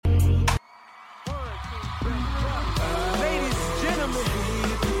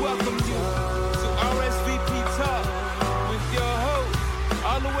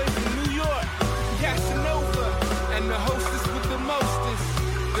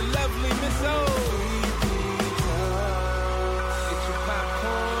the lovely Miss O. Get your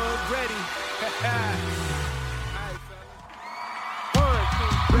popcorn ready.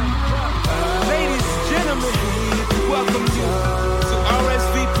 Ladies and gentlemen, welcome you to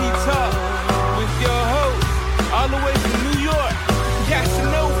RSVP Talk with your host, all the way from New York,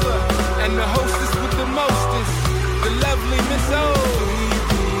 Casanova, and the hostess with the mostest, the lovely Miss O.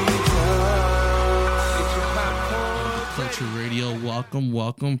 Culture Radio, welcome.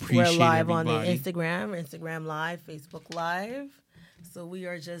 Appreciate We're live everybody. on the Instagram Live, Facebook Live. So we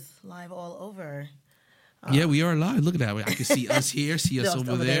are just live all over. Yeah, we are live. Look at that. I can see us here, see us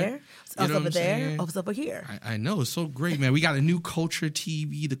over there. Us over there, us over here. I know. It's so great, man. We got a new Culture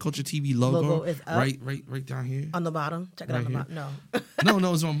TV, the Culture TV logo is up. Right down here. On the bottom. Check it Right on the here. bottom.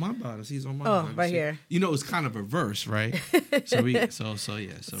 No, it's on my bottom. See, it's on my bottom. Right See? here. You know, it's kind of reverse, right? So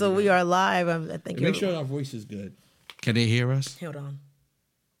we are live. I think Make sure our voice is good. Can they hear us? Hold on.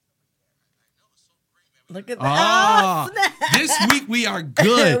 Look at that. Oh, this week we are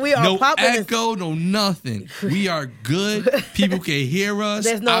good. We are no popping. echo, no nothing. We are good. People can hear us.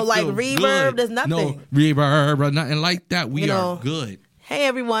 There's no, I feel reverb. good. There's nothing. No reverb or nothing like that. We are good. Hey,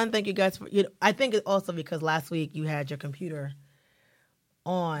 everyone. Thank you guys for... I think it's also because last week you had your computer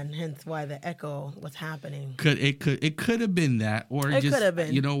on, hence why the echo was happening. It could have been that, or It just could have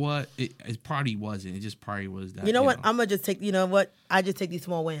been. You know what? It probably wasn't. It just probably was that. You know what? I'm gonna just take. You know what? I just take these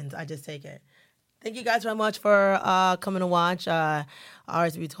small wins. I just take it. Thank you guys very much for coming to watch.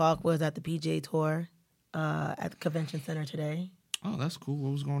 RSV Talk was at the PGA Tour at the Convention Center today. Oh, that's cool.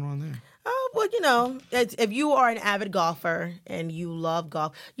 What was going on there? Oh, well, if you are an avid golfer and you love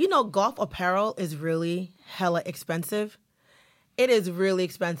golf, golf apparel is really hella expensive. It is really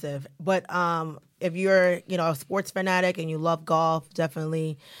expensive. But if you're, a sports fanatic and you love golf,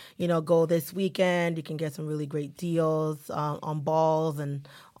 definitely, go this weekend. You can get some really great deals on balls and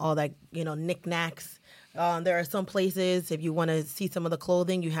all that, knickknacks. There are some places, if you want to see some of the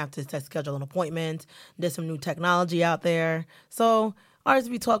clothing, you have to schedule an appointment. There's some new technology out there. So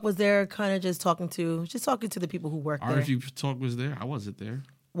RSV Talk was there, kind of just talking to the people who work there. RSV Talk was there. I wasn't there.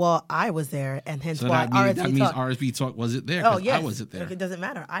 Well, I was there, and hence So why that means RSV Talk wasn't there. Oh, yes. I wasn't there. It doesn't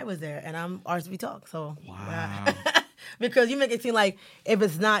matter. I was there, and I'm RSV Talk. So wow. Because you make it seem like if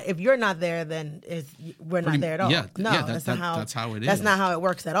you're not there, then we're not there at all. Yeah, no, that's how it is. That's not how it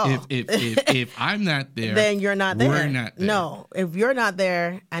works at all. If I'm not there, then you're not there. We're not there. No, if you're not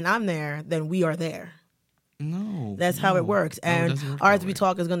there and I'm there, then we are there. No, that's how it works. And RSV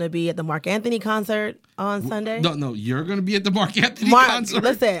Talk is going to be at the Mark Anthony concert on Sunday. No, you're going to be at the Mark Anthony concert.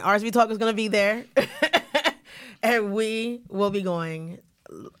 Listen, RSV Talk is going to be there, and we will be going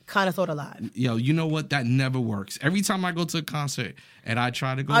kind of sort of live. Yo, you know what? That never works. Every time I go to a concert and I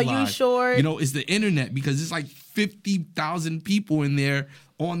try to go live. Are you sure? It's the internet because it's like 50,000 people in there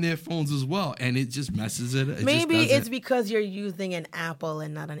on their phones as well, and it just messes it. Maybe it's because you're using an Apple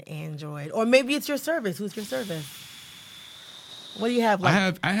and not an Android, or maybe it's your service. Who's your service? What do you have? I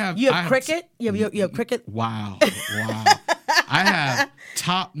have. You have Cricket. You have Cricket. Wow. I have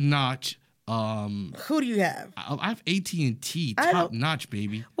top notch. Who do you have? I have AT&T, top notch,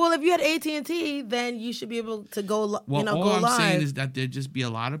 baby. Well, if you had AT&T, then you should be able to go. All go I'm live. saying is that there just be a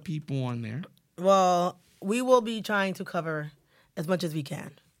lot of people on there. Well, we will be trying to cover as much as we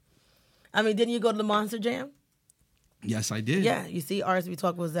can. I mean, didn't you go to the Monster Jam? Yes, I did. Yeah, you see, RSV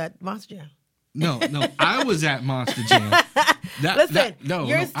Talk was at Monster Jam. No, I was at Monster Jam. Listen,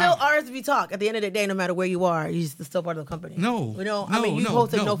 you're still RSV Talk. At the end of the day, no matter where you are, you're still part of the company. You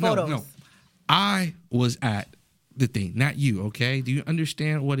posted no photos. No. I was at the thing, not you, okay? Do you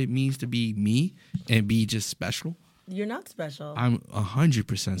understand what it means to be me and be just special? You're not special. I'm 100%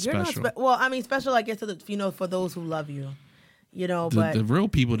 special. You're not special, I guess, for those who love you. But the real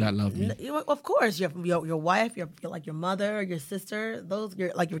people that love me. Of course, your wife, your mother, your sister,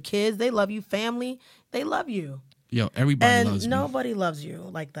 your kids, they love you. Family, they love you. Yo, everybody loves me. And nobody loves you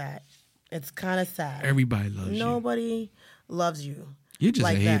like that. It's kind of sad. Everybody loves you. Nobody loves you. You're just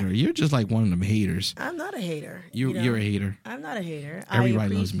like a hater. That. You're just like one of them haters. I'm not a hater. You're a hater. I'm not a hater.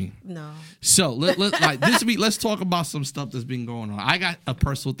 Everybody loves me. No. So this week, let's talk about some stuff that's been going on. I got a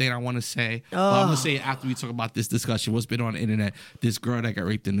personal thing I want to say. But I'm gonna say it after we talk about this discussion. What's been on the internet? This girl that got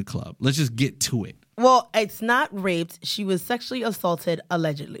raped in the club. Let's just get to it. Well, it's not raped. She was sexually assaulted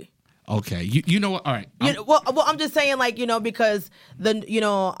allegedly. Okay, you know what? All right. I'm just saying, because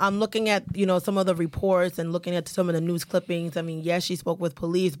I'm looking at some of the reports and looking at some of the news clippings. I mean, yes, she spoke with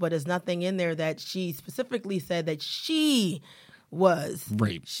police, but there's nothing in there that she specifically said that she was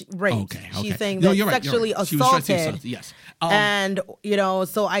raped. Okay. She's saying that sexually assaulted. Yes. And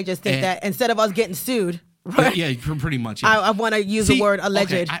so I just think that instead of us getting sued, Right. Yeah, pretty much. Yeah. I want to use the word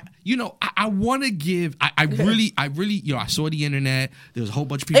alleged. Okay, I want to give. I really, I saw the internet. There was a whole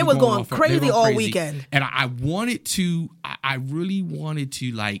bunch of people. It was going off, crazy all weekend, and I wanted to. I really wanted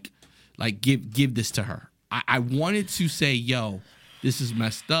to like give this to her. I wanted to say, yo, this is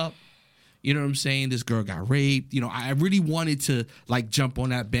messed up. You know what I'm saying? This girl got raped. I really wanted to like jump on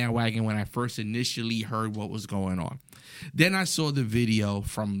that bandwagon when I first initially heard what was going on. Then I saw the video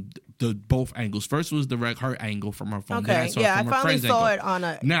from the both angles. First was her angle from her phone. Okay, I finally saw angle.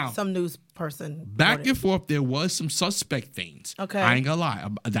 it on some news person. Back and forth, there was some suspect things. Okay, I ain't gonna lie.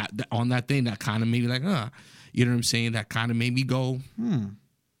 That on that thing that kind of made me like, you know what I'm saying? That kind of made me go, You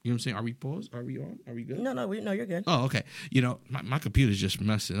know what I'm saying? Are we paused? Are we on? Are we good? No, you're good. Oh, okay. My computer's just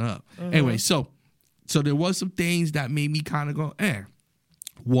messing up. Anyway, so there was some things that made me kind of go,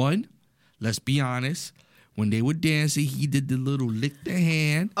 One, let's be honest. When they were dancing, he did the little lick the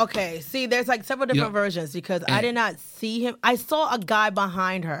hand. Okay, see, there's like several different versions because I did not see him. I saw a guy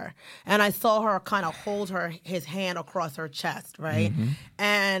behind her, and I saw her kind of hold his hand across her chest, right?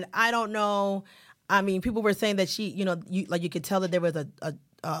 And I don't know. I mean, people were saying that she, you could tell that there was a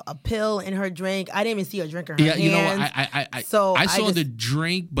pill in her drink. I didn't even see her drink in her hands. You know what? I saw the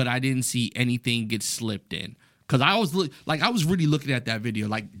drink, but I didn't see anything get slipped in. Because I was really looking at that video,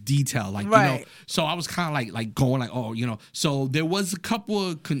 like detail, like right. So I was kind of like going like, So there was a couple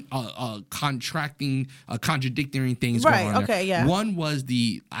of contradicting things right. going on. Okay, there. yeah. One was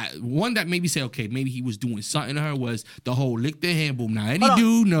one that made me say, okay, maybe he was doing something to her. Was the whole lick the hand boom? Now any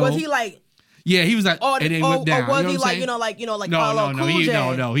dude know? Was he like? Yeah, he was like, and then whipped down. Or was he like, No,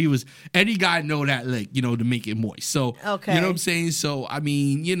 he was. Any guy know that lick, to make it moist. So, okay. You know what I'm saying? So, I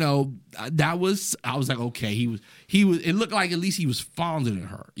mean, that was. I was like, okay, he was. It looked like at least he was fondling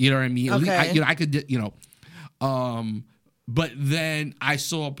her. You know what I mean? Okay. At least I could, But then I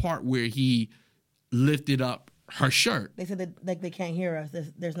saw a part where he lifted up her shirt. They said that they can't hear us.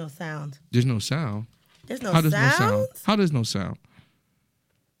 There's no sound. There's no sound. There's no How does sound? no sound? How does no sound?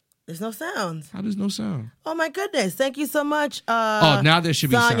 There's no sounds. How does no sound? Oh my goodness! Thank you so much. Now there should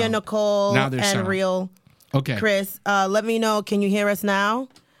be Sonia, sound. Nicole, Now there's and sound. Real. Okay. Chris, let me know. Can you hear us now?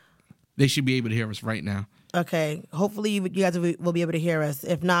 They should be able to hear us right now. Okay. Hopefully you guys will be able to hear us.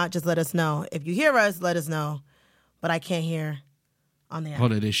 If not, just let us know. If you hear us, let us know. But I can't hear on the app.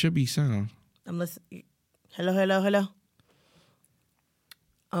 Hold on, there should be sound. I'm listening. Hello.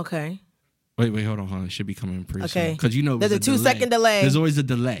 Okay. Wait, hold on. It should be coming pretty soon. Because there's a 2-second delay. There's always a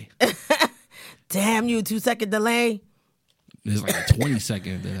delay. Damn you, 2-second delay. There's like a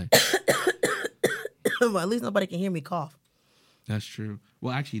 20-second delay. Well, at least nobody can hear me cough. That's true.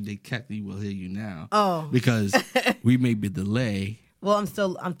 Well, actually, they technically will hear you now. Oh. Because we may be delay. Well, I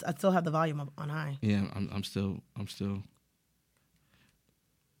still have the volume on high. Yeah, I'm still. Can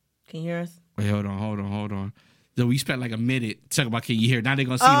you hear us? Wait, hold on. So we spent like a minute talking about can you hear? Now they're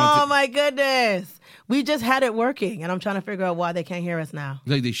gonna see. Oh my goodness! We just had it working, and I'm trying to figure out why they can't hear us now.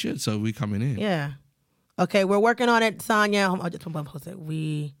 Like they should, so we coming in. Yeah. Okay, we're working on it, Sonia. I just want to post it.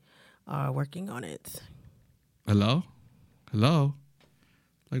 We are working on it. Hello.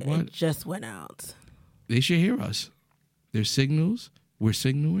 Like what? It just went out. They should hear us. There's signals. We're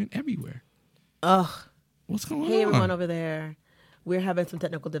signaling everywhere. Ugh. What's going on? Hey, everyone over there. We're having some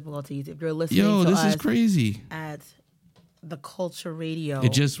technical difficulties. If you're listening to this us is crazy. At the Culture Radio.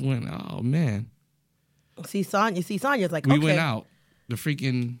 It just went, oh, man. See, Sonia's like, we okay. went out. The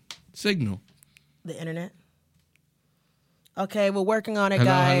freaking signal. The internet. Okay, we're working on it, hello,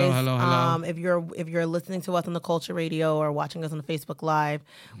 guys. Hello. If you're listening to us on the Culture Radio or watching us on the Facebook Live,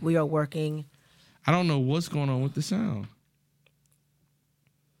 we are working. I don't know what's going on with the sound.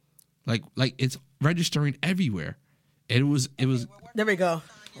 Like it's registering everywhere. It was. There we go.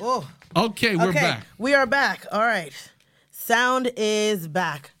 Oh. Okay, we're back. We are back. All right. Sound is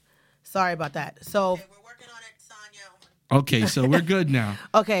back. Sorry about that. So we're working on it, Sonia. Okay, so we're good now.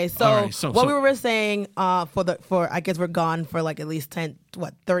 Okay, so, what we were saying for I guess we're gone for like at least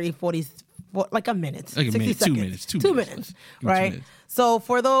 30, 40, like a minute. Like 60 seconds. 2 minutes. Right? 2 minutes. So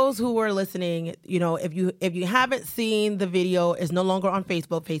for those who are listening, if you haven't seen the video, it's no longer on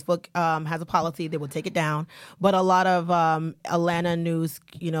Facebook. Facebook has a policy; they will take it down. But a lot of Atlanta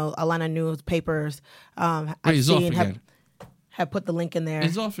newspapers I've seen have put the link in there.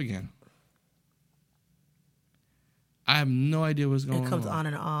 It's off again. I have no idea what's going on. It comes on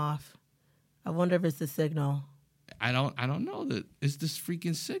and off. I wonder if it's the signal. I don't know that it's this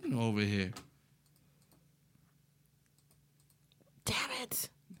freaking signal over here. Damn it.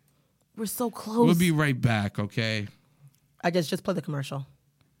 We're so close. We'll be right back, okay? I just play the commercial.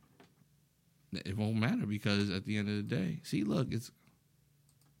 It won't matter because at the end of the day, see, look, it's.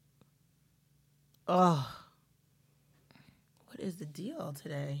 Oh. What is the deal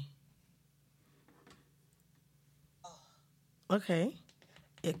today? Okay.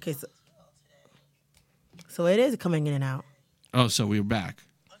 Okay. So it is coming in and out. Oh, so we're back.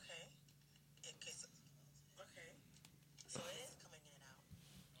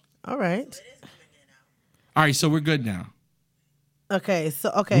 All right. All right, so we're good now. Okay.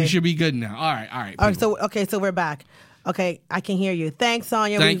 We should be good now. All right. All right. So we're back. Okay, I can hear you. Thanks,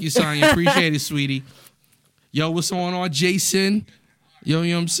 Sonya. Thank you, Sonya. Appreciate it, sweetie. Yo, what's going on, Jason? Yo,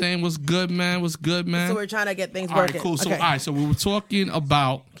 you know what I'm saying? What's good, man? What's good, man? So we're trying to get things all working. Right, cool. So, okay. all right, so we were talking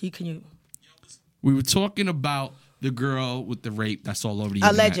about... Can you... We were talking about the girl with the rape that's all over the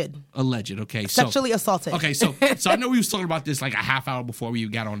internet. Alleged, okay. Sexually assaulted. Okay, so I know we was talking about this like a half hour before we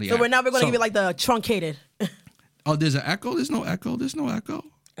got on the air. So we're going to give it like the truncated. Oh, there's an echo? There's no echo? There's no echo?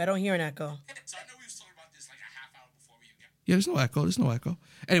 I don't hear an echo. So I know we was talking about this like a half hour before we got... Yeah, there's no echo. There's no echo.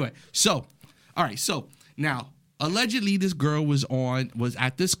 Anyway, so, all right, so now... Allegedly, this girl was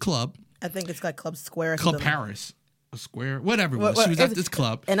at this club. I think it's like Club Square. Club Paris. A square, whatever it was. She was at this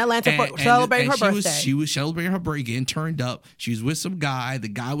club. In Atlanta celebrating her birthday. She was celebrating her birthday, getting turned up. She was with some guy. The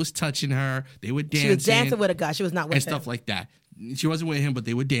guy was touching her. They were dancing. She was dancing with a guy. She was not with him. And stuff like that. She wasn't with him, but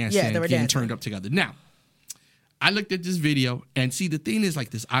they were dancing. Yeah, they were getting dancing. turned up together. Now, I looked at this video, and see, the thing is like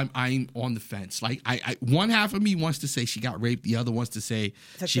this. I'm on the fence. Like, I one half of me wants to say she got raped. The other wants to say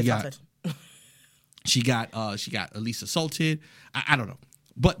she got at least assaulted. I don't know.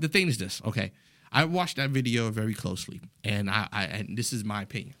 But the thing is this, okay? I watched that video very closely, and and this is my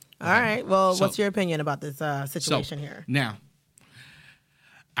opinion. Okay? All right. Well, what's your opinion about this situation here? Now,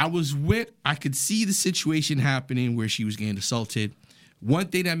 I could see the situation happening where she was getting assaulted. One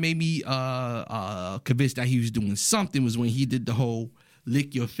thing that made me convinced that he was doing something was when he did the whole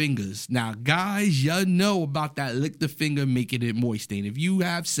lick your fingers. Now, guys, y'all know about that lick the finger, making it moist. And if you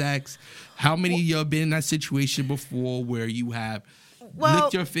have sex, how many of y'all been in that situation before where you have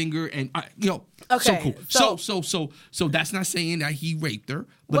licked your finger and okay, so cool. So that's not saying that he raped her,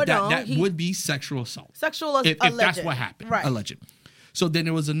 but that would be sexual assault. If that's what happened, right? Alleged. So then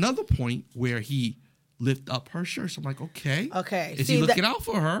there was another point where he lifted up her shirt. So I'm like, okay, is he looking out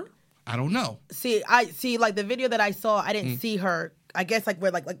for her? I don't know. I see like the video that I saw. I didn't see her. I guess like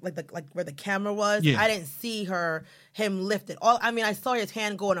where where the camera was. Yeah. I didn't see him lift it. I saw his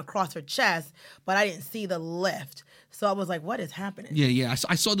hand going across her chest, but I didn't see the lift. So I was like, what is happening? Yeah.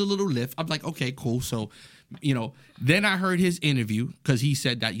 I saw the little lift. I'm like, okay, cool. So, then I heard his interview because he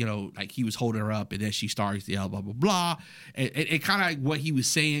said that, like he was holding her up and then she starts to yell, blah, blah, blah. And it kind of like what he was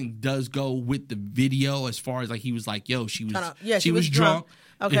saying does go with the video as far as like he was like, yo, she was drunk.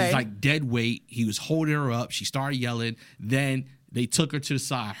 Okay. It was like dead weight. He was holding her up. She started yelling. Then they took her to the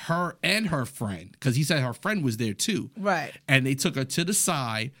side, her and her friend, because he said her friend was there too. Right. And they took her to the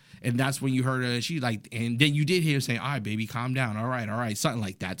side, and that's when you heard her. She like, and then you did hear her saying, "All right, baby, calm down. All right, something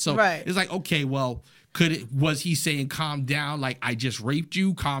like that." So it's like, okay, well, was he saying calm down? Like I just raped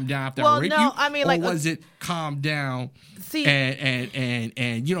you, calm down after I raped you? Or was it calm down? See, and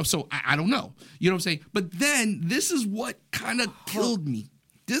so I don't know. You know what I'm saying? But then this is what kind of killed me.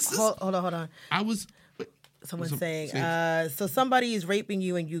 Hold on. Someone's saying, so somebody is raping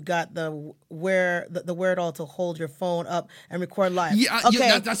you and you got the wherewithal to hold your phone up and record live. Yeah,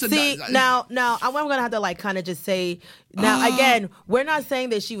 okay. Yeah, now I'm going to have to like kind of just say, now again, we're not saying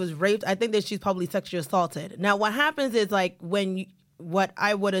that she was raped. I think that she's probably sexually assaulted. Now what happens is like what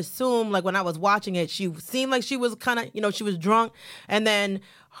I would assume, like when I was watching it, she seemed like she was kind of, she was drunk, and then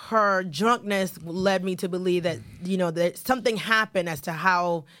her drunkenness led me to believe that, that something happened as to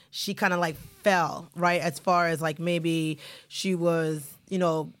how she kind of like fell, right? As far as like maybe she was,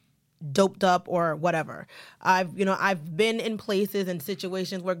 doped up or whatever. I've been in places and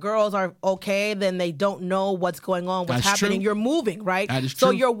situations where girls are okay, then they don't know what's going on, what's happening. True. You're moving, right? That is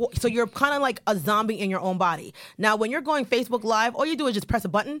true. So you're kind of like a zombie in your own body. Now, when you're going Facebook Live, all you do is just press a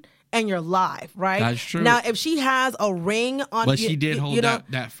button and you're live, right? That's true. Now, if she has a ring on, but she did hold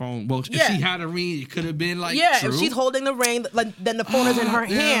that phone. Well, if she had a ring, it could have been like true. If she's holding the ring, then the phone is in her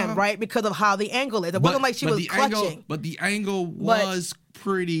hand, right? Because of how the angle is. It wasn't like she was clutching. But the angle was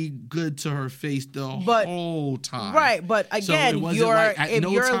pretty good to her face the whole time. Right, but again, so at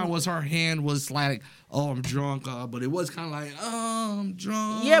no time was her hand was like, oh, I'm drunk, but it was kind of like, oh, I'm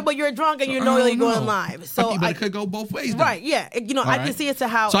drunk. Yeah, but you're drunk and you know you're going live. So but it could go both ways, though. Right, yeah. I can see it to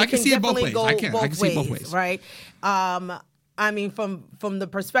how so it can see definitely it both ways. go I can see both ways. Right? From the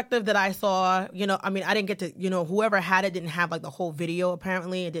perspective that I saw, I didn't get to, whoever had it didn't have like the whole video.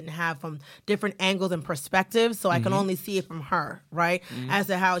 Apparently, it didn't have from different angles and perspectives, so I can only see it from her, right? As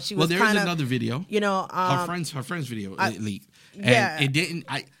to how she was. Well, there's another video. her friend's video leaked. Yeah, and it didn't.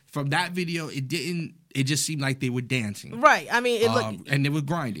 from that video, it didn't. It just seemed like they were dancing, Right. I mean, it looked, and they were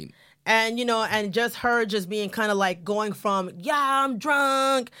grinding. and and just her just being kind of like going from I'm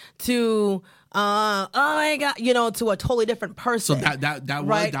drunk to oh my god, to a totally different So person.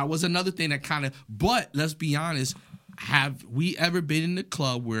 that was another thing that kind of. But let's be honest. Have we ever been in the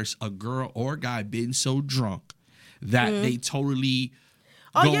club where a girl or a guy been so drunk that they totally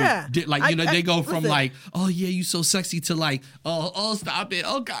they go from listen. like, oh yeah, you so sexy to like, oh stop it,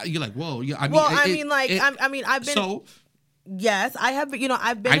 oh god, you're like, whoa, yeah. I've been. So Yes, I have.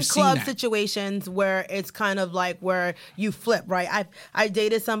 I've been in I've seen club that. situations where it's kind of like where you flip, right? I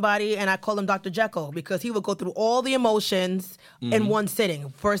dated somebody and I called him Dr. Jekyll because he would go through all the emotions in one sitting.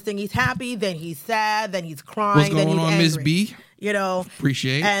 First thing he's happy, then he's sad, then he's crying, what's then going he's on, angry. Miss B?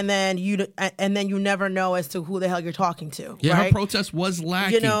 Appreciate. And then you never know as to who the hell you're talking to. Yeah, right? her protest was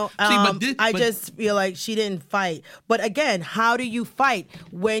lacking. I just feel like she didn't fight. But again, how do you fight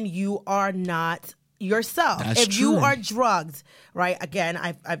when you are not yourself? That's if you true. are drugged, right? Again,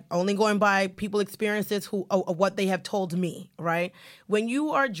 I'm only going by people experiences of what they have told me, right? When you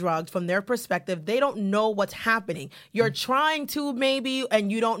are drugged, from their perspective, they don't know what's happening. You're trying to maybe,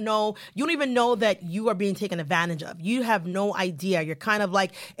 and you don't even know that you are being taken advantage of. You have no idea. You're kind of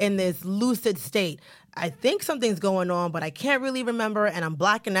like in this lucid state. I think something's going on, but I can't really remember, and I'm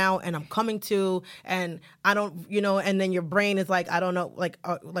blacking out, and I'm coming to, and I don't, and then your brain is like, I don't know, like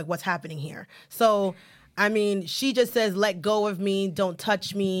what's happening here. So, I mean, she just says, let go of me, don't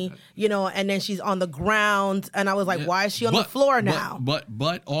touch me, and then she's on the ground, and I was like, why is she on the floor now? But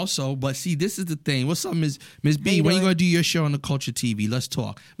see, this is the thing. What's up, Miss B? you When you doing? gonna do your show on the Culture TV? Let's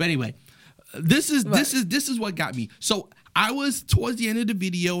talk. But anyway, this is what got me. So I was towards the end of the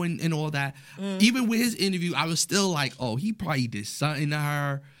video and all that. Even with his interview, I was still like, oh, he probably did something to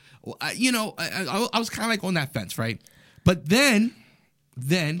her. I was kind of like on that fence, right? But then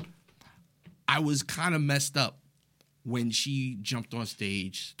I was kind of messed up when she jumped on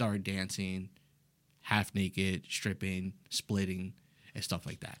stage, started dancing, half naked, stripping, splitting, and stuff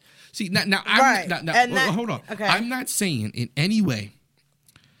like that. See, now hold on. Okay. I'm not saying in any way,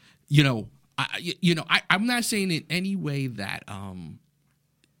 I'm not saying in any way that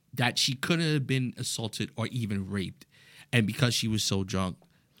that she couldn't have been assaulted or even raped, and because she was so drunk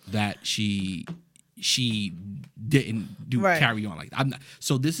that she didn't carry on like that. I'm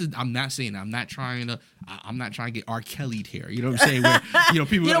not saying I'm not trying to get R. Kelly'd here. You know what I'm saying? Where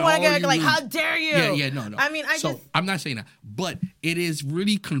people You don't want to get like, you how dare you? Yeah, no. I mean, I'm not saying that, but it is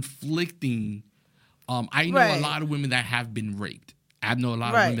really conflicting. I know a lot of women that have been raped. I know a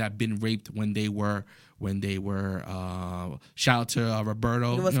lot of women that have been raped when they were shout out to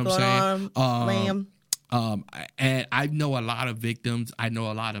Roberto. What's you know what I'm saying? Liam? And I know a lot of victims. I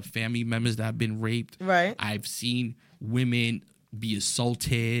know a lot of family members that have been raped. Right. I've seen women be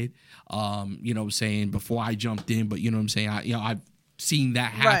assaulted. You know what I'm saying, before I jumped in, but you know what I'm saying. I've seen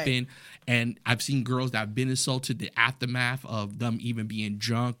that happen. Right. And I've seen girls that have been assaulted, the aftermath of them even being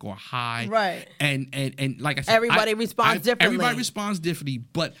drunk or high. Right. And like I said, Everybody responds differently. Everybody responds differently,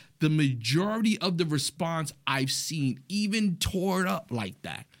 but the majority of the response I've seen, even tore up like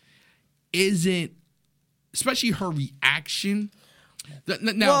that, isn't, especially her reaction.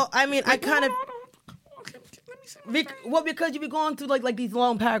 Now, Well, I mean, I kind of. Because you be going through like these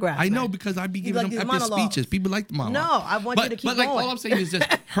long paragraphs. I know, man. because I be You giving like them these epic monologues. speeches. People like the monologue. No, I want you to keep But like going. all I'm saying is just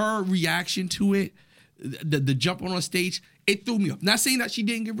her reaction to it, the jump on stage, it threw me off. Not saying that she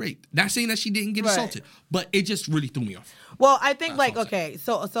didn't get raped, not saying that she didn't get Right. assaulted, but it just really threw me off. Well, I think That's all I'm okay,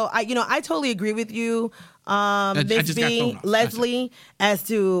 so I totally agree with you, I Miss just got B, thrown off. Leslie, as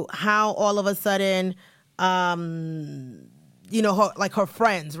to how all of a sudden, her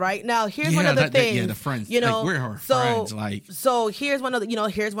friends, right? Now, here's one of the things. the friends. You know, like, we're her so, friends. Like, so here's one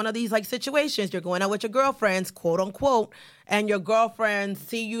of these like situations. You're going out with your girlfriends, quote unquote, and your girlfriends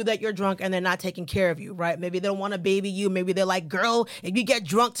see you that you're drunk and they're not taking care of you, right? Maybe they don't want to baby you. Maybe they're like, girl, if you get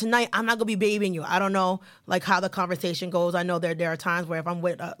drunk tonight, I'm not gonna be babying you. I don't know like how the conversation goes. I know there are times where if I'm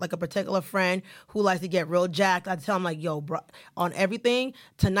with like a particular friend who likes to get real jacked, I tell them like, yo, bro, on everything,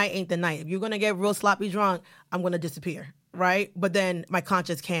 tonight ain't the night. If you're gonna get real sloppy drunk, I'm gonna disappear. Right. But then my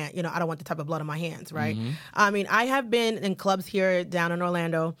conscience can't, I don't want the type of blood on my hands. Right. Mm-hmm. I mean, I have been in clubs here down in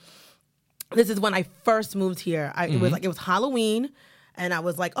Orlando. This is when I first moved here. It was Halloween. And I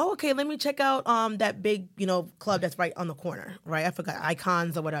was like, oh, okay, let me check out that big, club that's right on the corner, right? I forgot,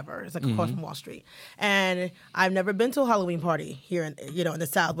 Icons or whatever. It's like across from Wall Street. And I've never been to a Halloween party here in the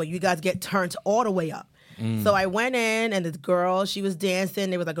South, where you guys get turned all the way up. So I went in, and this girl, she was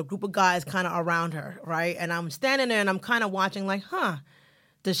dancing. There was like a group of guys kind of around her, right? And I'm standing there, and I'm kind of watching like,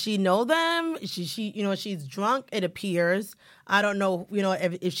 Does she know them? She she's drunk, it appears. I don't know,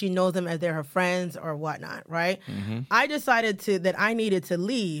 if she knows them as they're her friends or whatnot, right? I decided that I needed to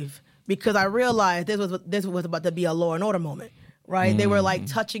leave because I realized this was about to be a Law and Order moment. Right, they were like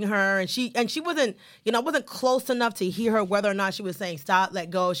touching her, and she wasn't, I wasn't close enough to hear her whether or not she was saying stop, let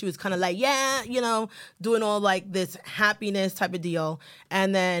go. She was kind of like, yeah, doing all like this happiness type of deal,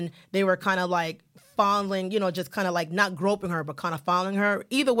 and then they were kind of like fondling, just kind of like not groping her, but kind of fondling her.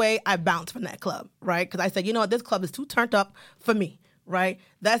 Either way, I bounced from that club, right? Because I said, this club is too turned up for me, right?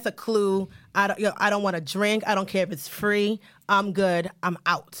 That's a clue. I don't want to drink. I don't care if it's free. I'm good. I'm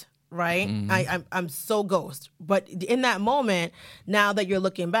out. Right, I'm so ghost. But in that moment, now that you're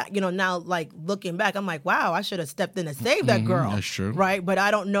looking back, looking back, I'm like, wow, I should have stepped in and saved that girl. That's true, right? But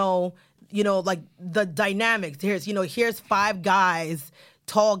I don't know, like the dynamics. Here's 5 guys,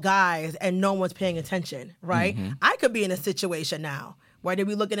 tall guys, and no one's paying attention. Right, I could be in a situation now where they'd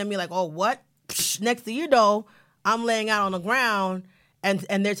be looking at me like, oh, what? Next thing you know, I'm laying out on the ground.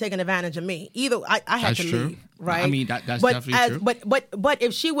 And they're taking advantage of me. Either I had to leave, right? I mean, that's definitely true. But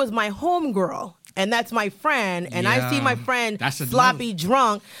if she was my homegirl and that's my friend, and I see my friend sloppy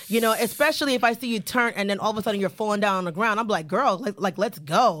drunk, especially if I see you turn and then all of a sudden you're falling down on the ground, I'm like, girl, like let's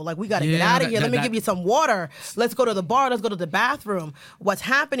go. Like we got to get out of here. Let me give you some water. Let's go to the bar. Let's go to the bathroom. What's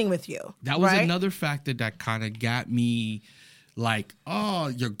happening with you? That was another factor that kind of got me like, oh,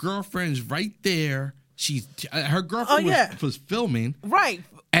 your girlfriend's right there. Her girlfriend was filming, right?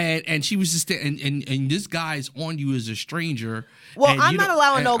 And she was just and this guy's on you as a stranger. Well, I'm not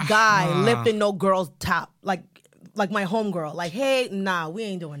allowing no guy lifting no girl's top like my homegirl. Like, hey, nah, we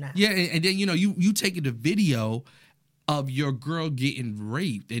ain't doing that. Yeah, and then you taking the video of your girl getting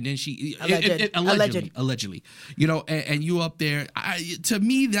raped, and then she allegedly, and you up there. To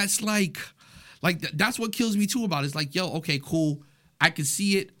me, that's like that's what kills me too about it. It's like, yo, okay, cool. I can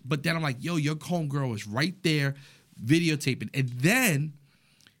see it, but then I'm like, yo, your homegirl was right there videotaping. And then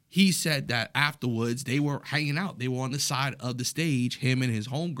he said that afterwards they were hanging out. They were on the side of the stage, him and his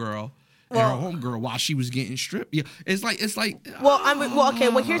homegirl, and her homegirl while she was getting stripped. Yeah, it's like. Here's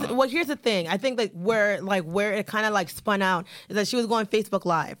the thing. I think that where it kind of like spun out is that she was going Facebook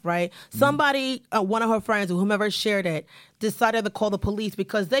Live, right? Somebody, one of her friends, or whomever shared it, decided to call the police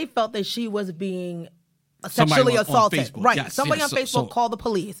because they felt that she was being sexually assaulted. Right. Yes, somebody on Facebook called the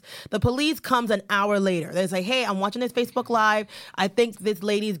police. The police comes an hour later. They say, hey, I'm watching this Facebook Live. I think this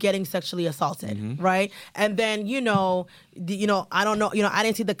lady's getting sexually assaulted. Right. And then, I don't know, I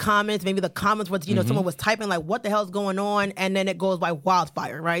didn't see the comments. Maybe the comments was, someone was typing like, what the hell's going on? And then it goes by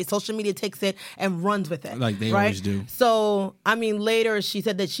wildfire, right? Social media takes it and runs with it. Like they always do. So, I mean, later she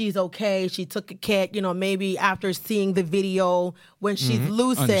said that she's okay. She took a kit, maybe after seeing the video when she's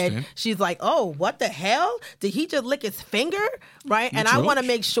lucid, she's like, oh, what the hell? Did he just lick his finger? Right? And I want to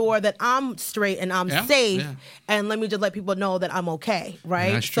make sure that I'm straight and I'm safe. Yeah. And let me just let people know that I'm okay. Right?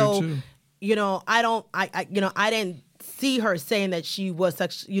 And that's true too. I didn't see her saying that she was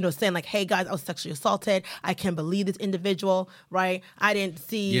saying like, hey guys, I was sexually assaulted. I can't believe this individual, right? I didn't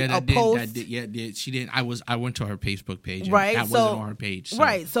see a post. She didn't. I went to her Facebook page. Right. That wasn't on her page. So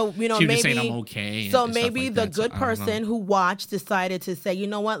right. So, she was maybe just saying I'm okay. So maybe the good person who watched decided to say, you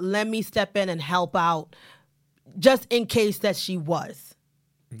know what, let me step in and help out just in case that she was.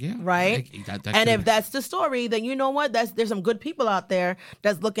 Yeah. Right. And if that's the story, then you know what? There's some good people out there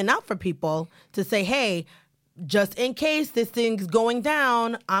that's looking out for people to say, hey, just in case this thing's going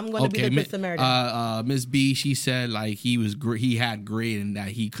down, I'm going to be the Good Samaritan. Miss B, she said like he had great and that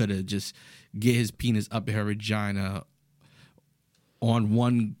he could have just get his penis up in her vagina on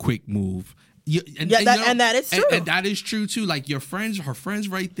one quick move. And that is true. And that is true too. Like her friends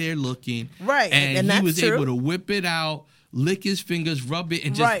right there looking. Right. And he was able to whip it out, lick his fingers, rub it,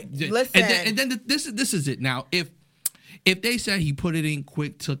 and just right. Listen. And then this is it. Now, if they said he put it in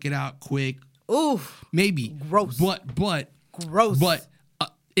quick, took it out quick, oof, maybe gross. But gross. But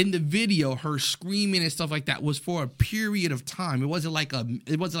in the video, her screaming and stuff like that was for a period of time. It wasn't like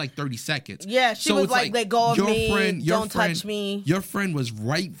 30 seconds. Yeah, she was like, "Let go of me, don't touch me." Your friend was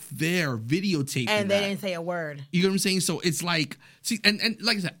right there videotaping, and they didn't say a word. You know what I'm saying? So it's like, see, and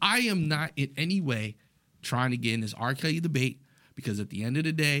like I said, I am not in any way trying to get in this R. Kelly debate because at the end of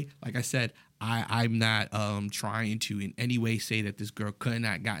the day, like I said, I'm not trying to in any way say that this girl could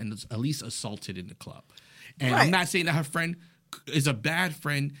not gotten at least assaulted in the club. And right. I'm not saying that her friend is a bad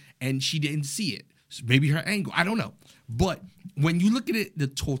friend and she didn't see it. So maybe her angle, I don't know. But when you look at it, the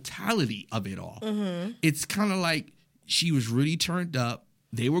totality of it all, it's kind of like she was really turned up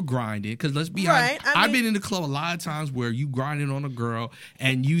They were grinding because let's be Right, honest. I I've mean- been in the club a lot of times where you grinding on a girl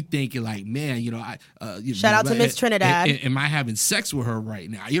and you thinking like, man, Shout out to Miss Trinidad. Am I having sex with her right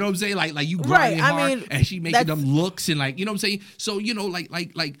now? You know what I'm saying? Like you Right, grinding I hard mean, and she making that's- them looks and like, you know what I'm saying? So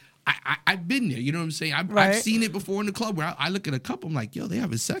I've been there. You know what I'm saying? I've Right. seen it before in the club where I look at a couple. I'm like, yo, they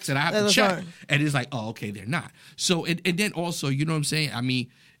having sex, and I have to That's check, right. and it's like, oh, okay, they're not. So and then also, you know what I'm saying? I mean,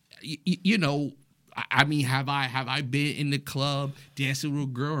 you know. I mean, have I been in the club dancing with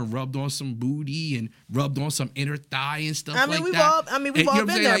a girl and rubbed on some booty and rubbed on some inner thigh and stuff I mean, like we've that? all- And, we've you know all what I'm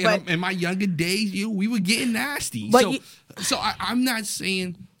been saying? there, Like, but- in my younger days, we were getting nasty. But So I'm not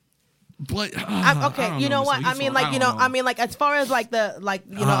saying, but Okay, you know what? I mean, like, I mean, like, as far as like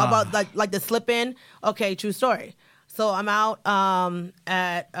about like the slip in. Okay, true story. So I'm out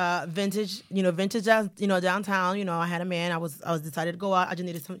at Vintage, downtown. I had a man. I was decided to go out. I just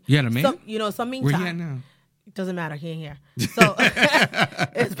needed some. You had a man? Some me Where time. you at now? Doesn't matter. He ain't here. So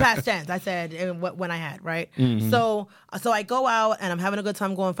it's past tense. I said when I had, right? Mm-hmm. So I go out and I'm having a good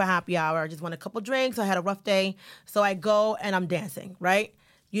time going for happy hour. I just want a couple drinks. I had a rough day. So I go and I'm dancing, right?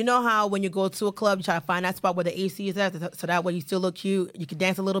 You know how when you go to a club, you try to find that spot where the AC is at, so that way you still look cute. You can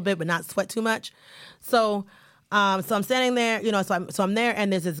dance a little bit, but not sweat too much. So I'm standing there, so I'm there, and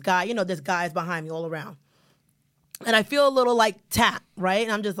there's this guy, there's guys behind me all around. And I feel a little like tap, right?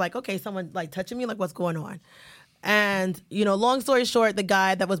 And I'm just like, okay, someone like touching me, like what's going on? And, long story short, the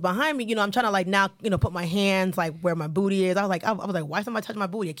guy that was behind me, I'm trying to like now, put my hands like where my booty is. I was like, why is somebody touching my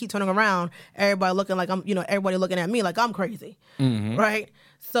booty? I keep turning around, everybody looking like I'm, everybody looking at me like I'm crazy, right?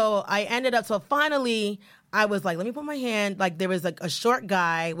 So I ended up, so finally I was like, let me put my hand, like there was like a short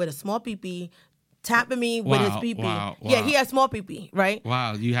guy with a small pee-pee tapping me with his pee-pee. Wow. Yeah, he had small pee-pee, right?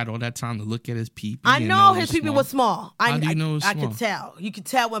 Wow, you had all that time to look at his pee-pee. I and know it his pee-pee small. was small. How do you know it was I small? could tell. You could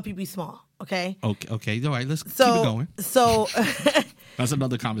tell when pee-pee's small, okay? Okay. All right, let's keep it So, going. so, That's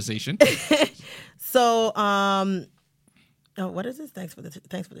another conversation. so, what is this? Thanks for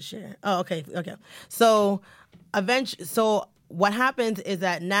the share. Oh, okay. So, so what happens is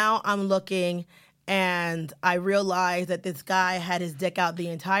that now I'm looking and I realize that this guy had his dick out the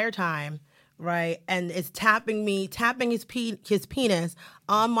entire time, right? And it's tapping his penis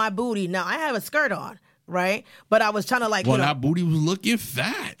on my booty. Now I have a skirt on, right? But I was trying to like, Well, that booty was looking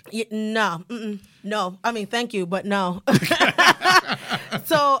fat. no. I mean, thank you, but no.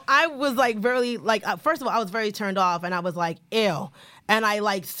 So I was like very like first of all, I was very turned off, and I was like, ew, and I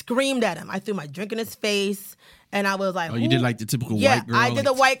like screamed at him. I threw my drink in his face, and I was like, Oh, you did like the typical yeah, white girl. I did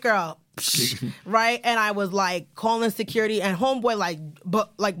the like, white girl, right? And I was like calling security, and homeboy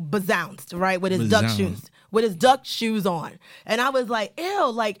like bazounced, right, with his duck Bazounced. shoes. With his duck shoes on. And I was like, ew,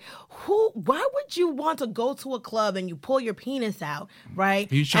 like, why would you want to go to a club and you pull your penis out, right?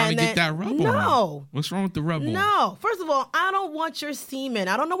 He's trying to get that rub on. No. What's wrong with the rub on? No. First of all, I don't want your semen.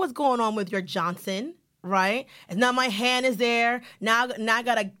 I don't know what's going on with your Johnson, right? And now my hand is there. Now I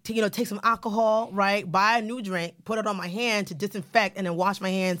gotta take some alcohol, right? Buy a new drink, put it on my hand to disinfect, and then wash my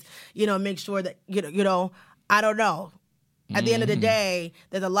hands, make sure that, I don't know. At the end of the day,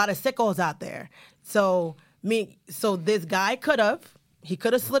 there's a lot of sickos out there. So this guy could have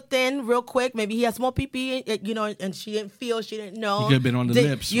slipped in real quick. Maybe he had small pee-pee, and she didn't know. He could have been on the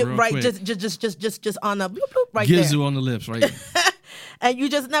lips real right? quick. Just on the bloop, bloop, right Gives there. you on the lips, right? And you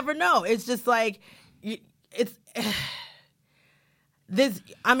just never know. It's just like it's this.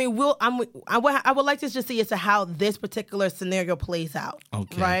 I mean, I would like to just see as to how this particular scenario plays out.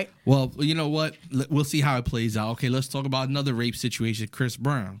 Okay. Right. Well, you know what? We'll see how it plays out. Okay, let's talk about another rape situation, Chris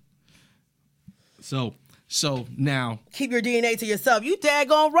Brown. So now, Keep your DNA to yourself. You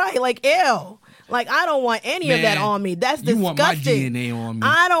daggone right. Like, ew. Like, I don't want any of that Man, on me. That's you disgusting. want my DNA on me.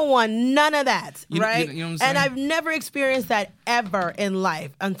 I don't want none of that, You- right? you know what I'm saying? And I've never experienced that ever in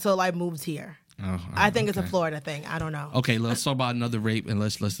life until I moved here. I think it's a Florida thing. I don't know. Okay, let's talk about another rape and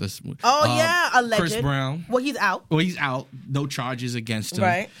let's Oh, yeah, alleged. Chris Brown. Well, he's out. Well, he's out. No charges against him.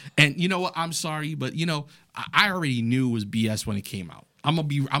 Right. And you know what? I'm sorry, but I already knew it was BS when it came out. I'm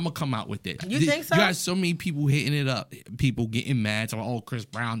gonna come out with it. You think so? You got so many people hitting it up, people getting mad. So, oh, Chris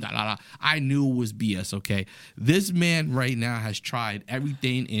Brown, da da da. I knew it was BS. Okay, this man right now has tried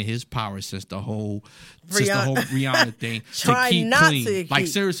everything in his power since the whole Rihanna thing Try to keep not clean. to Like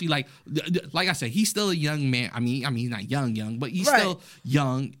keep- seriously, like I said, he's still a young man. I mean, he's not young, but he's Right. still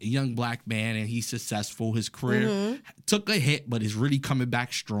young, a young black man, and he's successful. His career took a hit, but is really coming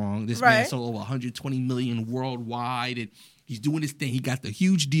back strong. This man Right. sold over 120 million worldwide, and he's doing his thing. He got the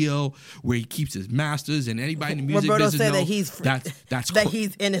huge deal where he keeps his masters, and anybody in the music Roberto business said know that he's that's that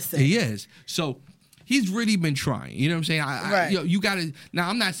he's innocent. he is. So he's really been trying. You know what I'm saying? Right. You got to. Now,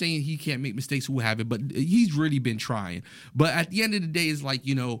 I'm not saying he can't make mistakes. Who haven't, but he's really been trying. But at the end of the day, it's like,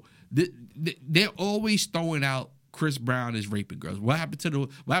 they're always throwing out Chris Brown is raping girls. What happened to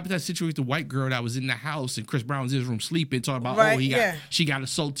that situation with the white girl that was in the house and Chris Brown was in his room sleeping, talking about she got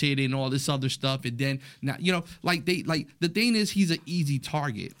assaulted and all this other stuff, and then now the thing is he's an easy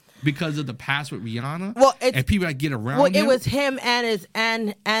target because of the past with Rihanna. Well, and people that get around him. It was him and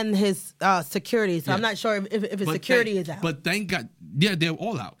his security. So I'm not sure if his security is out. But thank God, they're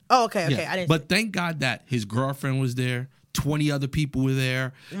all out. Oh, okay. Yeah. I didn't. But thank God that his girlfriend was there. 20 other people were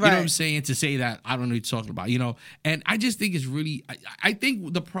there. You know what I'm saying? To say that, I don't know what you're talking about, And I just think it's really, I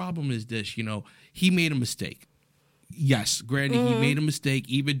think the problem is this, he made a mistake. Yes, granted, he made a mistake,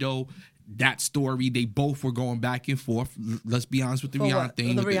 even though that story, they both were going back and forth. Let's be honest with the Rihanna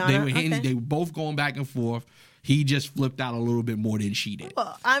thing. They were both going back and forth. He just flipped out a little bit more than she did.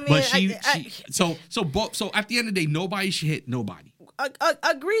 Well, I mean, so at the end of the day, nobody should hit nobody.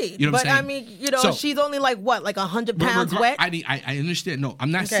 Agreed. You know what I'm saying? But I mean, she's only like 100 pounds wet. I understand. No,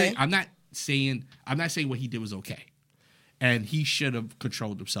 I'm not saying what he did was okay, and he should have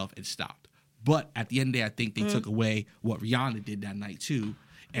controlled himself and stopped. But at the end of the day, I think they took away what Rihanna did that night too.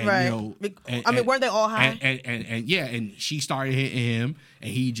 And, weren't they all high? And she started hitting him, and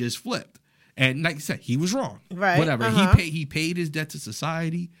he just flipped. And like I said, he was wrong. Right. Whatever. He paid his debt to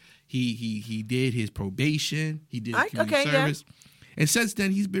society. He did his probation. He did his community service. Yeah. And since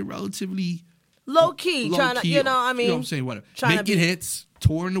then, he's been relatively low key, trying to, you know what I'm saying? Whatever. Making hits,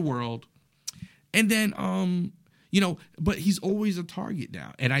 touring the world. And then, but he's always a target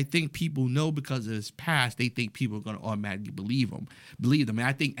now. And I think people know because of his past, they think people are going to automatically believe them.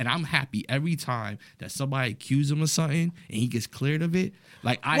 And I'm happy every time that somebody accuses him of something and he gets cleared of it.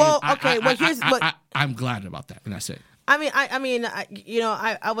 I'm glad about that. And that's it. I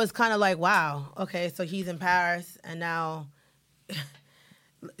was kind of like, wow, okay, so he's in Paris and now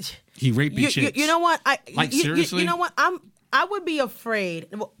he raped chicks. You know what? Seriously? You know what? I would be afraid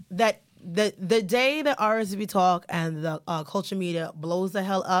that the day that RSV Talk and the culture media blows the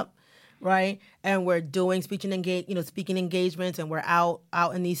hell up, right? And we're doing speaking engagements, and we're out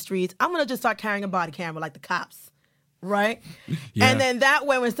in these streets. I'm gonna just start carrying a body camera like the cops. Right? Yeah. And then that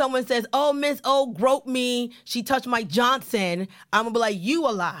way when someone says, oh, Miss O groped me, she touched Mike Johnson, I'm gonna be like, you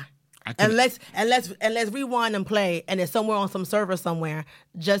a lie. And let's rewind and play, and it's somewhere on some server somewhere,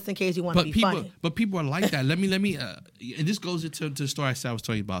 just in case you want to be funny. But people are like that. Let me and this goes into the story I was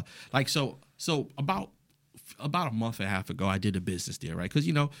telling you about. Like so about a month and a half ago, I did a business deal, right? Because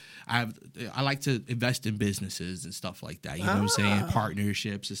I like to invest in businesses and stuff like that. You know what I'm saying?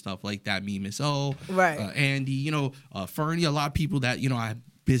 Partnerships and stuff like that. Me, Miss O, right? Andy, Fernie, a lot of people that I have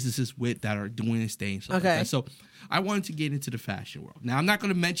businesses with that are doing this thing. Stuff like that. So I wanted to get into the fashion world. Now I'm not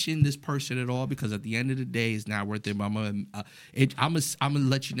going to mention this person at all because at the end of the day, it's not worth it. But I'm gonna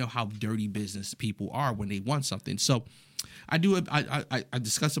let you know how dirty business people are when they want something. So I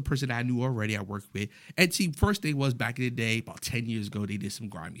discussed a person that I knew already I worked with. And see, first thing was back in the day, about 10 years ago, they did some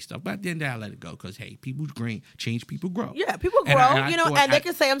grimy stuff. But at the end of the day, I let it go because, hey, people change, people grow. Yeah, people grow, and they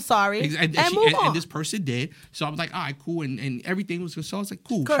can say, I'm sorry, and move on. And this person did. So I was like, all right, cool. And everything was good. So I was like,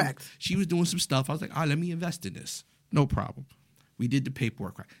 cool. Correct. She was doing some stuff. I was like, all right, let me invest in this. No problem. We did the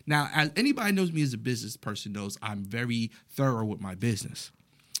paperwork. Right. Now, as anybody knows me as a business person knows, I'm very thorough with my business.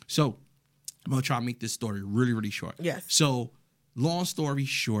 So I'm going to try to make this story really, really short. Yes. So, long story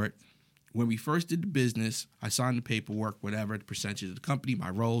short, when we first did the business, I signed the paperwork, whatever, the percentage of the company, my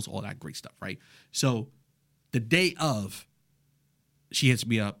roles, all that great stuff, right? So, the day of, she hits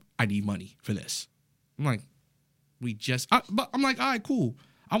me up, I need money for this. I'm like, but I'm like, all right, cool.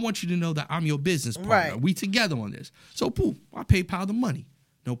 I want you to know that I'm your business partner. Right. We together on this. So, poof, I PayPal the money.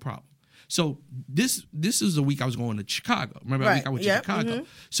 No problem. So this is the week I was going to Chicago. Remember that week I went to Chicago? Mm-hmm.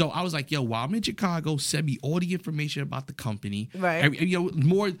 So I was like, yo, while I'm in Chicago, send me all the information about the company. Right. And,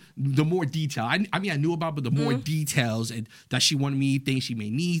 the more detail. I knew about, but the more details and that she wanted me, things she may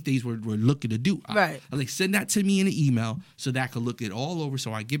need, things we're looking to do. Right. I was like, send that to me in an email so that I could look it all over.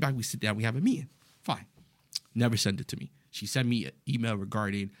 So I get back, we sit down, we have a meeting. Fine. Never send it to me. She sent me an email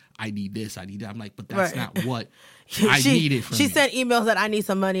regarding, I need this, I need that. I'm like, but that's not what I needed from She me. sent emails that I need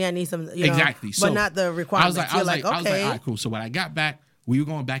some money, I need some, exactly. So, but not the requirements. I was like, okay. all right, cool. So when I got back, we were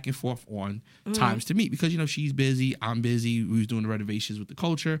going back and forth on times to meet because, she's busy, I'm busy. We was doing the renovations with the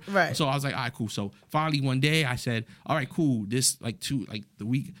culture. Right. So I was like, all right, cool. So finally one day I said, all right, cool. This the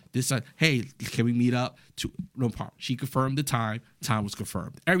week, hey, can we meet up? No problem. She confirmed the time. Time was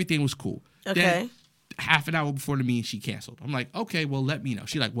confirmed. Everything was cool. Okay. Then, half an hour before the meeting, she canceled. I'm like, okay, well, let me know.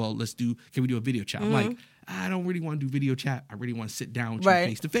 She's like, well, can we do a video chat? I'm like, I don't really want to do video chat. I really want to sit down with you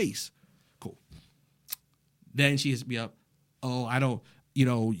face to face. Cool. Then she hits me up. Oh, I don't.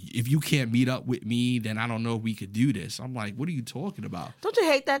 If you can't meet up with me, then I don't know if we could do this. I'm like, what are you talking about? Don't you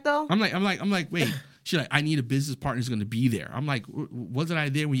hate that though? I'm like, wait. She's like, I need a business partner who's going to be there. I'm like, wasn't I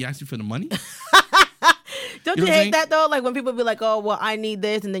there when you asked me for the money? Don't you hate that though? Like when people be like, oh, well, I need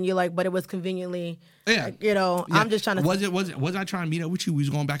this. And then you're like, but it was conveniently, I'm just trying to. Was I trying to meet up with you? We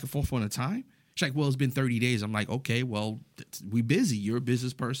was going back and forth on a time? She's like, well, it's been 30 days. I'm like, okay, well, we busy. You're a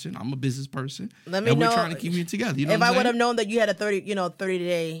business person. I'm a business person. Let me know. We're trying to keep it together. You know if I would have known that you had a 30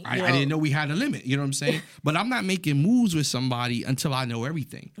 day. I didn't know we had a limit. You know what I'm saying? But I'm not making moves with somebody until I know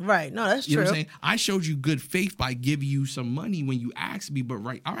everything. Right. No, that's true. You know what I'm saying? I showed you good faith by giving you some money when you asked me, but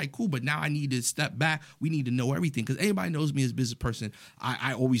all right, cool. But now I need to step back. We need to know everything. Because anybody knows me as a business person,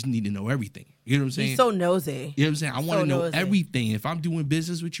 I always need to know everything. You know what I'm saying? He's so nosy. You know what I'm saying? I want to know everything. If I'm doing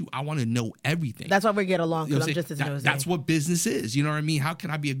business with you, I want to know everything. That's why we get along, because I'm just as nosy. That's what business is. You know what I mean? How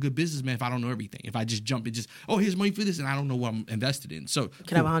can I be a good businessman if I don't know everything? If I just jump and here's money for this, and I don't know what I'm invested in. So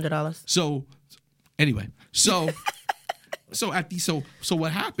can I have $100? So anyway, so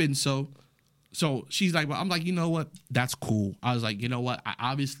what happened? So she's like, well, I'm like, you know what? That's cool. I was like, you know what?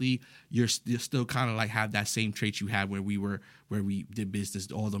 Obviously, you're still kind of like have that same trait you had where we did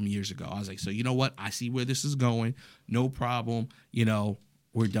business all them years ago. I was like, so you know what? I see where this is going. No problem.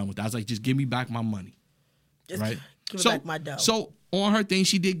 We're done with that. I was like, just give me back my money. Right? Give me back my dough. So on her thing,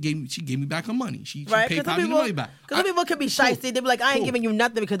 she gave me back her money. She paid me the money back. Because some people could be shysty. They'd be like, I ain't giving you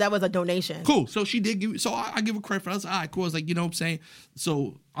nothing because that was a donation. Cool. So she did give. So I give her credit for that. I was like, all right, cool. I was like, you know what I'm saying?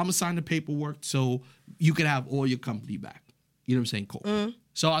 So I'm gonna sign the paperwork so you can have all your company back. You know what I'm saying? Cool. Mm.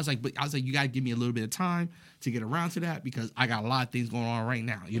 So I was like, you gotta give me a little bit of time to get around to that because I got a lot of things going on right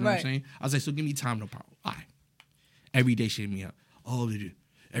now. You know what I'm saying? I was like, so give me time, no problem. All right. Every day she hit me up. Oh,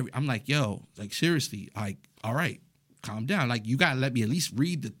 I'm like, yo, like seriously, like, all right. Calm down. Like, you gotta let me at least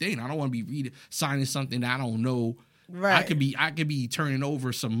read the thing. I don't want to be signing something that I don't know. Right. I could be turning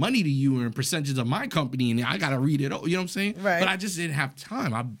over some money to you and percentages of my company, and I gotta read it. You know what I'm saying? Right. But I just didn't have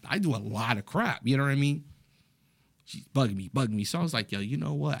time. I do a lot of crap. You know what I mean? She's bugging me. So I was like, yo, you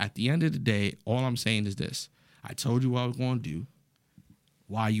know what? At the end of the day, all I'm saying is this: I told you what I was going to do.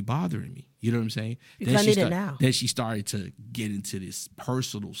 Why are you bothering me? You know what I'm saying? Because I need it now. Then she started to get into this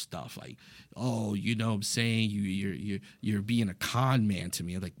personal stuff, like, oh, you know what I'm saying? You're being a con man to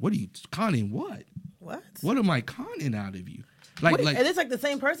me. I'm like, what are you conning? What? What am I conning out of you? Like, is this like the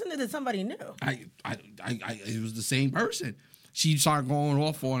same person or is it somebody new? It was the same person. She started going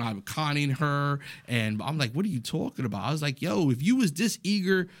off on I'm conning her, and I'm like, what are you talking about? I was like, yo, if you was this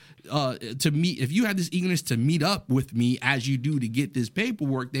eager to meet, if you had this eagerness to meet up with me as you do to get this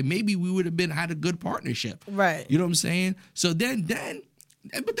paperwork, then maybe we would have had a good partnership. Right. You know what I'm saying? So then,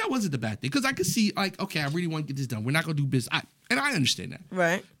 but that wasn't the bad thing, because I could see, like, okay, I really want to get this done. We're not going to do business. And I understand that.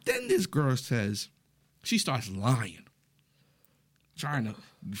 Right. Then this girl says, she starts lying, trying to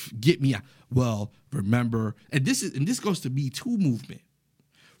get me out. Well, remember, and this goes to Me Too movement.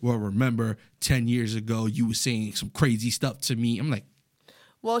 Well, remember 10 years ago, you were saying some crazy stuff to me. I'm like,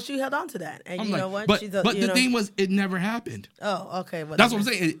 well, she held on to that, and you know what? But the thing was, it never happened. Oh, okay. Well, that's what I'm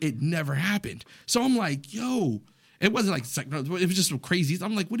saying. It never happened. So I'm like, yo, it wasn't like it was just some crazy.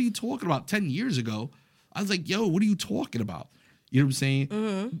 I'm like, what are you talking about? 10 years ago, I was like, yo, what are you talking about? You know what I'm saying?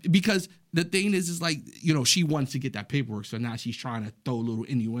 Mm-hmm. Because the thing is like, you know, she wants to get that paperwork, so now she's trying to throw little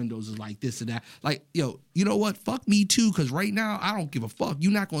innuendos like this and that. Like, yo, you know what? Fuck me too, because right now I don't give a fuck.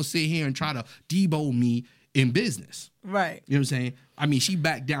 You're not gonna sit here and try to debo me in business. Right. You know what I'm saying? I mean, she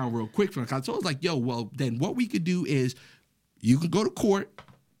backed down real quick from it. So I was like, yo, well, then what we could do is you can go to court.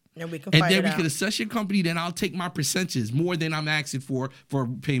 And we can can assess your company, then I'll take my percentages more than I'm asking for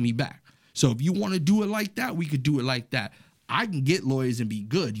paying me back. So if you want to do it like that, we could do it like that. I can get lawyers and be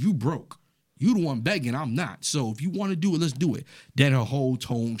good. You broke. You the one begging. I'm not. So if you want to do it, let's do it. Then her whole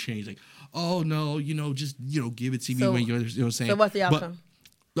tone changed. Like, oh, no, you know, just, you know, give it to me when you're, you know what I'm saying? So what's the outcome?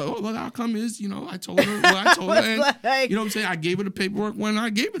 Well, the outcome is, you know, I told her what I told her. And, like, you know what I'm saying? I gave her the paperwork when I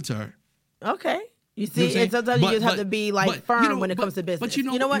gave it to her. Okay. You see, you know and sometimes you just have to be like firm, you know, when it comes to business. But you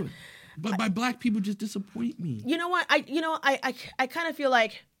know what? But by black people just disappoint me. You know what? I kind of feel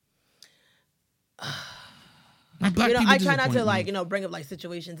like... I try not to, like, you know, bring up like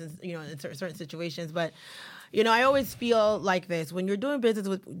situations and, you know, in certain situations, but, you know, I always feel like this: when you're doing business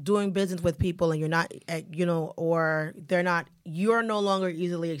with people and you're not, you know, or you're no longer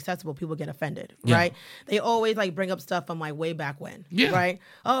easily accessible, people get offended, right? They always like bring up stuff from like way back when, right?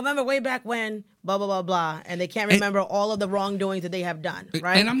 Oh, remember way back when, blah blah blah blah, and they can't remember all of the wrongdoings that they have done,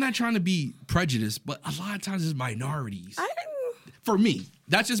 right? And I'm not trying to be prejudiced, but a lot of times it's minorities. For me,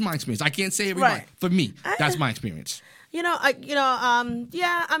 that's just my experience. I can't say everybody. Right. For me, that's my experience. Yeah.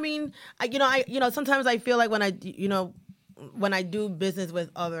 I mean, sometimes I feel like when I do business with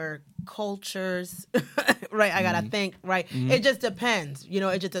other cultures, right? I gotta think, right? It just depends,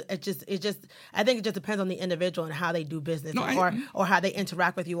 I think it just depends on the individual and how they do business, or how they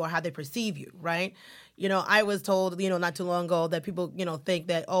interact with you, or how they perceive you, right? I was told, not too long ago that people, think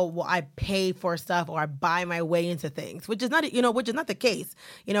that, oh, well, I pay for stuff or I buy my way into things, which is not the case.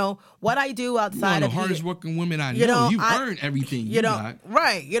 What I do outside of the hardest working women I know, you've earned everything.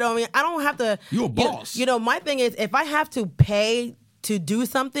 Right. I mean, I don't have to. You're a boss. My thing is, if I have to pay to do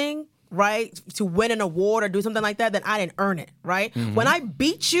something, right, to win an award or do something like that, then I didn't earn it, right? Mm-hmm. When I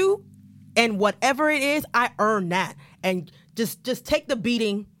beat you and whatever it is, I earned that. And just take the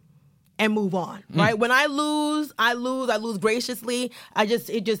beating and move on, right? When I lose graciously. I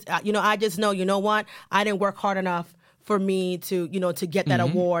just know, you know what? I didn't work hard enough for me to get that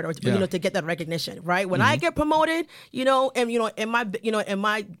award, or to get that recognition, right? When I get promoted, in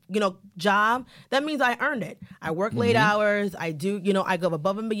my job, that means I earned it. I work late hours. I do, I go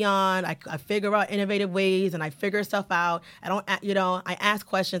above and beyond. I figure out innovative ways and I figure stuff out. I ask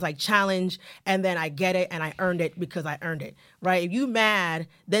questions, I challenge, and then I get it and I earned it because I earned it, right? If you mad,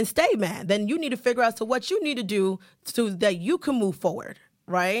 then stay mad. Then you need to figure out what you need to do so that you can move forward,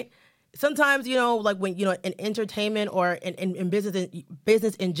 right? Sometimes, like when, in entertainment or in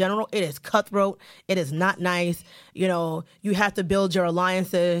business in general, it is cutthroat. It is not nice. You have to build your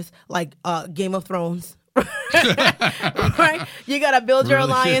alliances like Game of Thrones. Right? You got to build your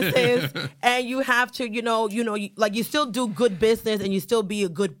alliances, and you have to, you still do good business and you still be a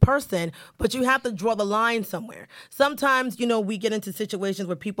good person, but you have to draw the line somewhere. Sometimes, we get into situations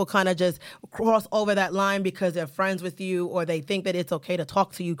where people kind of just cross over that line because they're friends with you, or they think that it's okay to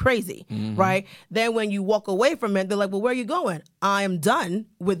talk to you crazy, right? Then when you walk away from it, they're like, well, where are you going? I am done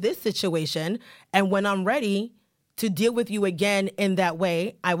with this situation, and when I'm ready to deal with you again in that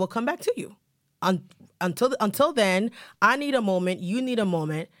way, I will come back to you. Until then, I need a moment, you need a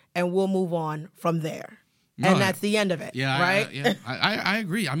moment, and we'll move on from there. And that's the end of it. Yeah, right. I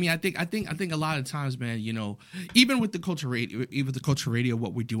agree. I mean, I think a lot of times, man, even with the culture radio,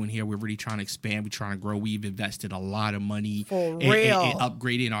 what we're doing here, we're really trying to expand. We're trying to grow. We've invested a lot of money in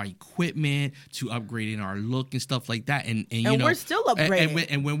upgrading our equipment, to upgrading our look and stuff like that. And we're still upgrading.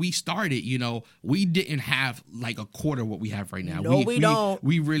 And when we started, we didn't have like a quarter of what we have right now. No, we don't.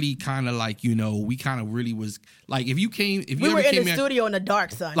 We really kind of like, we kind of really was like, we were in the studio in the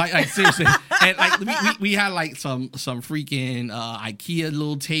dark, son. Like seriously, and like we had like some freaking IKEA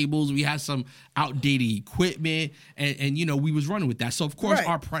little tables. We had some outdated equipment, and we was running with that. So of course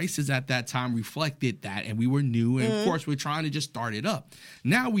our prices at that time reflected that, and we were new, and of course we're trying to just start it up.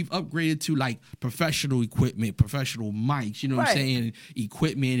 Now we've upgraded to like professional equipment, professional mics, what I'm saying,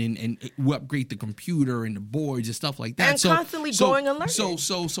 equipment, and we upgrade the computer and the boards and stuff like that. And constantly growing and learning.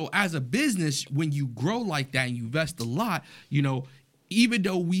 So as a business, when you grow like that and you invest a lot, even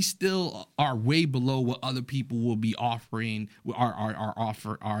though we still are way below what other people will be offering,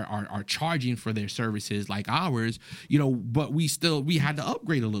 are charging for their services like ours, but we had to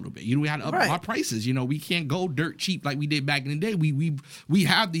upgrade a little bit. We had to up our prices. We can't go dirt cheap like we did back in the day. We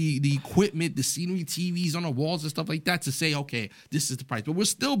have the equipment, the scenery, TVs on the walls and stuff like that to say, okay, this is the price. But we're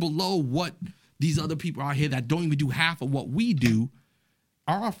still below what these other people out here that don't even do half of what we do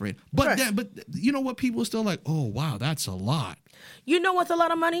are offering. But but you know what? People are still like, oh wow, that's a lot. You know what's a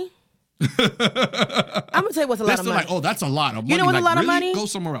lot of money? I'm gonna tell you what's a lot of money. Like, oh, that's a lot of money. You know what's a lot of money? Go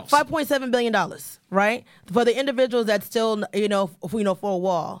somewhere else. $5.7 billion, right? For the individuals that still, for a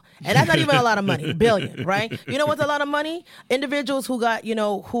wall, and that's not even a lot of money. Billion, right? You know what's a lot of money? Individuals who got,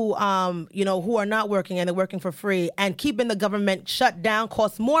 who are not working and they're working for free, and keeping the government shut down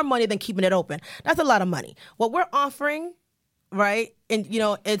costs more money than keeping it open. That's a lot of money. What we're offering, right? And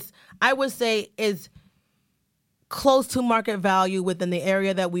I would say is close to market value within the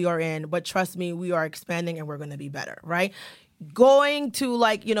area that we are in, but trust me, we are expanding and we're going to be better, right? Going to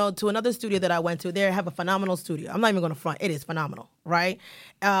to another studio that I went to, they have a phenomenal studio. I'm not even going to front. It is phenomenal, right?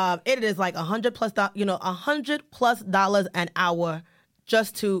 It is like $100+ an hour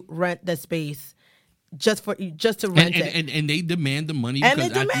just to rent the space. Just to rent it, and they demand the money, and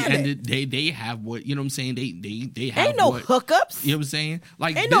because they demand at the end of the day, they have what I'm saying. They have ain't no hookups. You know what I'm saying?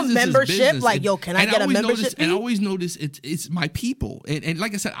 Like, ain't no membership. Like, yo, can I get a membership? And I always notice it's my people, and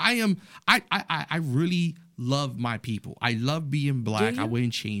like I said, I really love my people. I love being black. I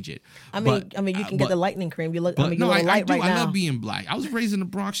wouldn't change it. I mean, you can get the lightning cream. You look. I do. Right now. I love being black. I was raised in the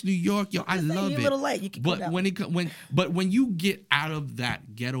Bronx, New York. Yo, I love it. You're a little light. You can. But when you get out of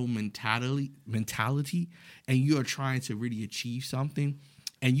that ghetto mentality, and you are trying to really achieve something,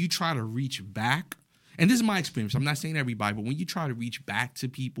 and you try to reach back. and this is my experience, I'm not saying everybody, but when you try to reach back to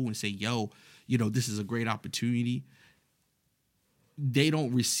people and say, yo, this is a great opportunity, they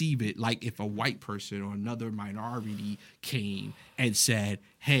don't receive it like if a white person or another minority came and said,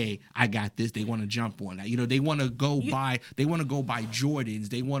 hey, I got this. They want to jump on that. They want to go buy Jordans.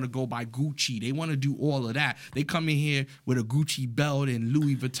 They want to go buy Gucci. They want to do all of that. They come in here with a Gucci belt and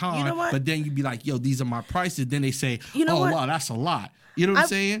Louis Vuitton, but then you be like, yo, these are my prices. Then they say, wow, that's a lot. You know what I'm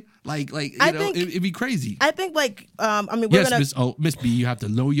saying? Like it'd be crazy. I think Miss B, you have to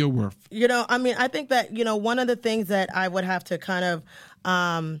know your worth. I think that, one of the things that I would have to kind of,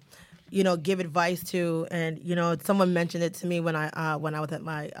 give advice to, and, someone mentioned it to me when I was at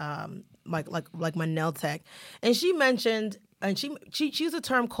my, my nail tech, and she mentioned, and she used a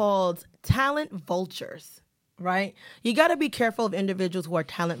term called talent vultures. Right? You got to be careful of individuals who are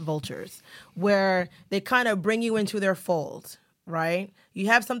talent vultures, where they kind of bring you into their fold. Right? You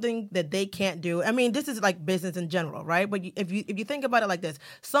have something that they can't do. I mean, this is like business in general, right? But if you think about it like this,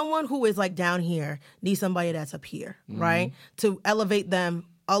 someone who is like down here needs somebody that's up here, right? To elevate them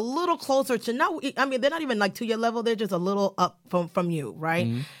a little closer to they're not even like to your level. They're just a little up from you, right?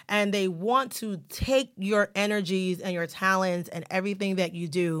 And they want to take your energies and your talents and everything that you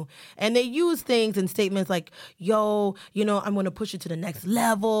do. And they use things and statements like, yo, I'm going to push you to the next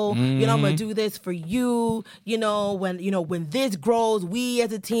level. I'm going to do this for you. When this grows, we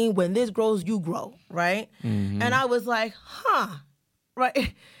as a team, when this grows, you grow, right? And I was like,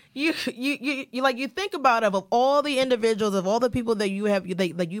 right? You think about of all the individuals, of all the people that you have,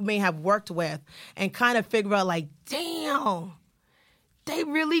 that you may have worked with, and kind of figure out like, damn, they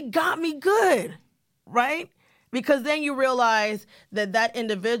really got me good, right? Because then you realize that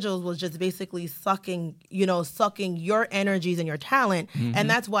individual was just basically sucking your energies and your talent, and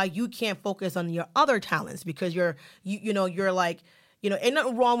that's why you can't focus on your other talents, because you're like. Ain't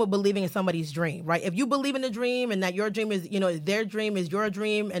nothing wrong with believing in somebody's dream, right? If you believe in the dream and that your dream is, their dream is your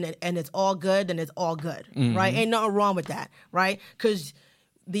dream, and it's all good, then it's all good, right? Ain't nothing wrong with that, right? Because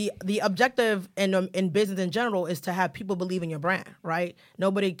the objective in business in general is to have people believe in your brand, right?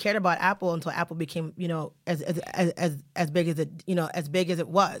 Nobody cared about Apple until Apple became, as big as it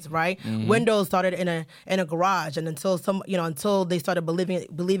was, right? Windows started in a garage, and until they started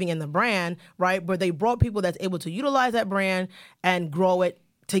believing in the brand, right? Where they brought people that's able to utilize that brand and grow it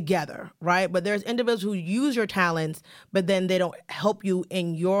together, right? But there's individuals who use your talents, but then they don't help you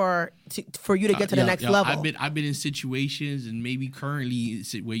in for you to get to the next level. I've been in situations, and maybe currently,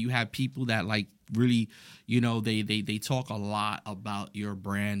 where you have people that like really, they talk a lot about your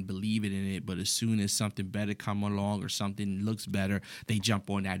brand, believing in it, but as soon as something better come along or something looks better, they jump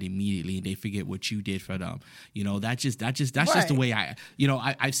on that immediately and they forget what you did for them. That's just the way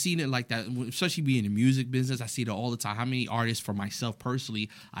I've seen it like that, especially being in the music business. I see it all the time. How many artists, for myself personally,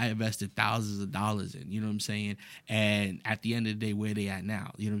 I invested thousands of dollars in, you know what I'm saying? And at the end of the day, where they at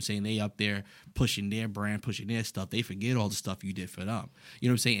now? You know what I'm saying? They up there pushing their brand, pushing their stuff. They forget all the stuff you did for them. You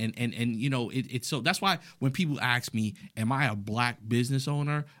know what I'm saying? And it's so that's why when people ask me, am I a black business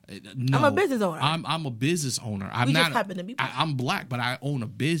owner? No. I'm a business owner. I'm a business owner. We just happen to be black. I'm black, but I own a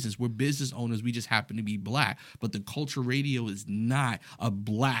business. We're business owners. We just happen to be black. But the Culture Radio is not a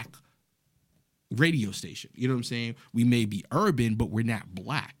black radio station. You know what I'm saying? We may be urban, but we're not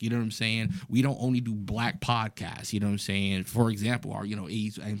black. You know what I'm saying? We don't only do black podcasts. You know what I'm saying? For example, our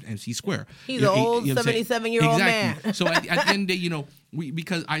MC Square. He's an old 77-year-old man. So at the end of the day,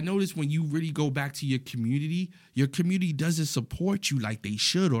 because I notice when you really go back to your community doesn't support you like they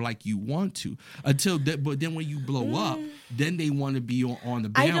should or like you want to but then when you blow up, then they want to be on the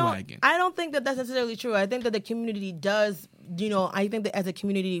bandwagon. I don't think that that's necessarily true. I think that the community does, I think that as a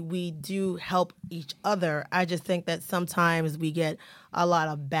community we do help each other. I just think that sometimes we get a lot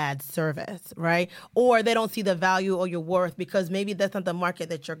of bad service, right? Or they don't see the value or your worth because maybe that's not the market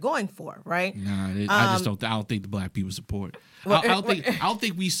that you're going for, right? I don't think the black people support. I don't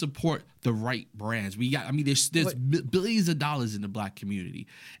think we support the right brands. There's billions of dollars in the black community,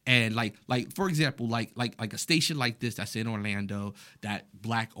 and like for example, like a station like this that's in Orlando, that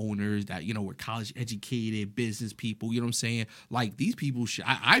black owners that were college educated business people. You know what I'm saying? Like these people should.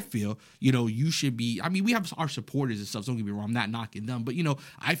 I feel you should be. We have our supporters and stuff. Don't get me wrong. I'm not knocking them, but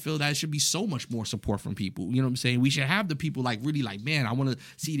I feel that it should be so much more support from people. You know what I'm saying? We should have the people like really like, man, I want to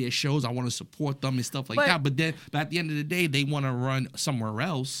see their shows. I want to support them and stuff like that. But at the end of the day, they want to run somewhere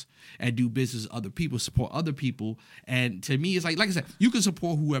else and do business with other people, support other people. And to me, it's like I said, you can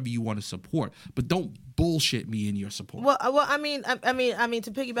support whoever you want to support, but don't bullshit me in your support. Well, I mean, to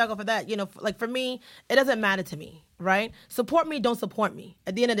piggyback off of that, like for me, it doesn't matter to me, right? Support me, don't support me.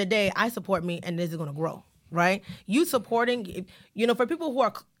 At the end of the day, I support me, and this is going to grow, right? You supporting, for people who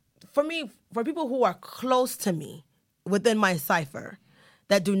are for me, for people who are close to me within my cipher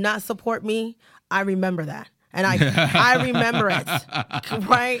that do not support me, I remember that. And I remember it,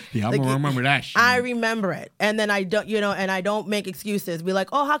 right? Yeah, I'm gonna remember that shit. I remember it. And then I don't, and I don't make excuses. Be like,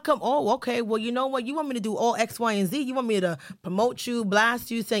 oh, how come? Oh, okay. Well, you know what? You want me to do all X, Y, and Z. You want me to promote you,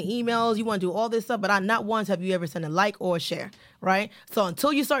 blast you, send emails. You want to do all this stuff. But not once have you ever sent a like or a share, right? So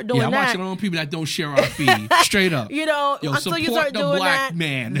until you start doing I'm that. watching all people that don't share our feed. Straight up. Yo, until you start doing black that,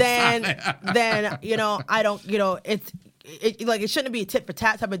 man. then, I don't, it shouldn't be a tit for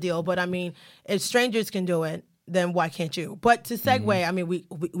tat type of deal, but I mean, if strangers can do it, then why can't you? But to segue, I mean,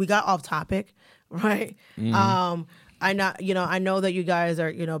 we got off topic, right? I know that you guys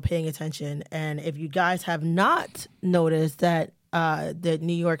are, paying attention, and if you guys have not noticed that the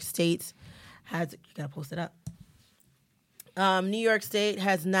New York State has, you gotta post it up. New York State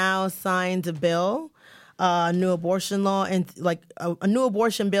has now signed a bill. New abortion law and a new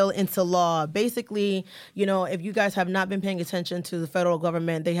abortion bill into law. Basically, if you guys have not been paying attention to the federal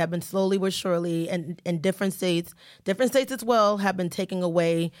government, they have been slowly but surely, and in different states as well, have been taking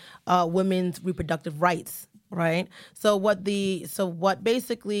away women's reproductive rights. Right. So what New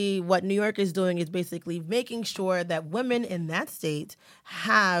York is doing is basically making sure that women in that state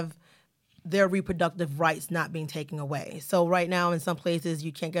have their reproductive rights not being taken away. So right now, in some places,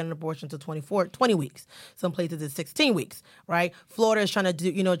 you can't get an abortion until 20 weeks. Some places it's 16 weeks, right? Florida is trying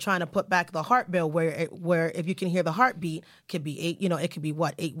to put back the heart bill where if you can hear the heartbeat, could be 8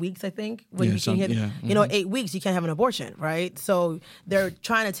 weeks, I think. When you can hear 8 weeks, you can't have an abortion, right? So they're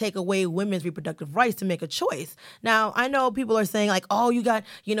trying to take away women's reproductive rights to make a choice. Now, I know people are saying like, oh, you got,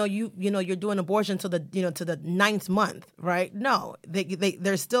 you're doing abortion to the 9th month, right? No,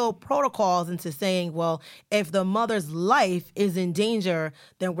 there's still protocols into saying, well, if the mother's life is in danger,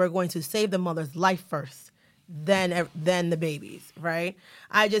 then we're going to save the mother's life first, then the baby's, right?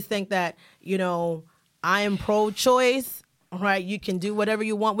 I just think that, I am pro-choice, right? You can do whatever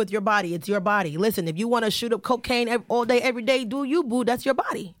you want with your body. It's your body. Listen, if you want to shoot up cocaine all day, every day, do you, boo. That's your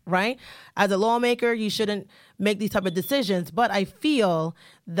body, right? As a lawmaker, you shouldn't make these type of decisions. But I feel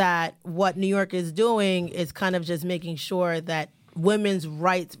that what New York is doing is kind of just making sure that women's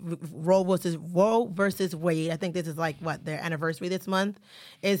rights, Roe versus Wade, I think this is their anniversary this month,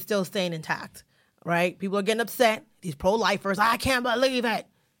 is still staying intact, right? People are getting upset. These pro-lifers, I can't believe it.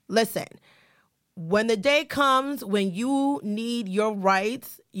 Listen, when the day comes when you need your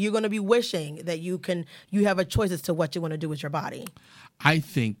rights, you're going to be wishing that you have a choice as to what you want to do with your body. I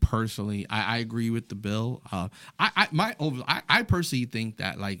think personally, I agree with the bill. I personally think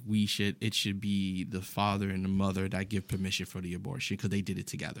that it should be the father and the mother that give permission for the abortion because they did it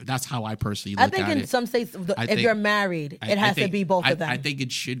together. That's how I personally look at it. I think in some states, if you're married, it has to be both of them. I think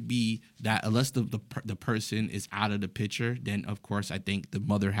it should be that unless the person is out of the picture, then of course I think the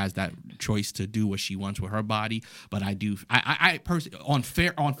mother has that choice to do what she wants with her body. But I personally on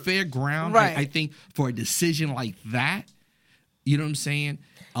fair ground, right. I think for a decision like that. You know what I'm saying?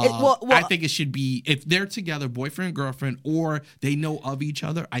 I think it should be, if they're together, boyfriend and girlfriend, or they know of each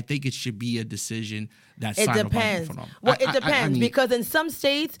other, I think it should be a decision that's signed off by both of them. Well, it depends because in some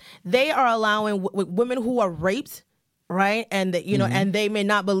states, they are allowing women who are raped, right? And and they may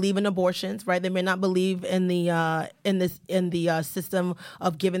not believe in abortions, right? They may not believe in the system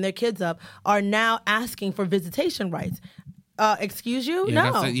of giving their kids up, are now asking for visitation rights. Excuse you?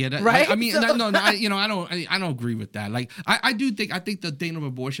 Yeah, no. Right? I don't agree with that. I think the thing of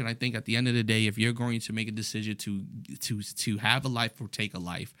abortion, I think at the end of the day, if you're going to make a decision to have a life or take a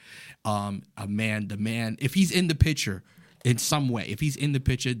life, the man, if he's in the picture in some way, if he's in the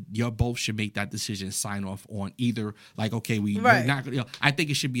picture, you both should make that decision, sign off on either we're not. I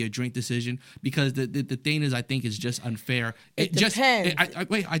think it should be a joint decision because the thing is, I think it's just unfair. It depends.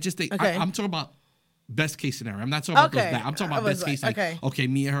 I just think okay. I'm talking about. Best case scenario. I'm not talking about those. I'm talking about best case. Okay,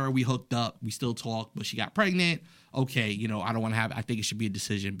 me and her, we hooked up. We still talk, but she got pregnant. Okay, I don't want to have. I think it should be a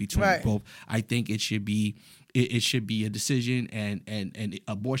decision between both. I think it should be. It should be a decision, and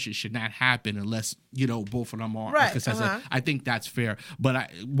abortion should not happen unless both of them are. Right. I think that's fair. But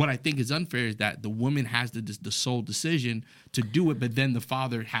what I think is unfair is that the woman has the sole decision to do it, but then the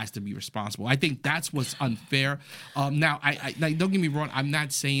father has to be responsible. I think that's what's unfair. Now, I don't get me wrong. I'm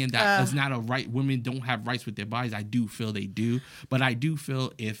not saying that it's not a right. Women don't have rights with their bodies. I do feel they do, but I do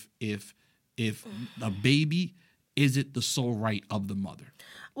feel if a baby, is it the sole right of the mother?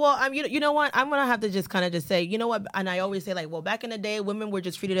 Well, you know what? I'm gonna have to just kind of just say, you know what? And I always say back in the day, women were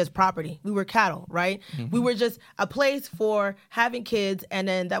just treated as property. We were cattle, right? Mm-hmm. We were just a place for having kids, and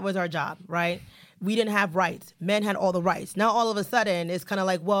then that was our job, right? We didn't have rights. Men had all the rights. Now all of a sudden, it's kind of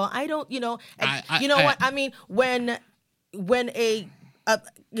I don't, what? I mean, when a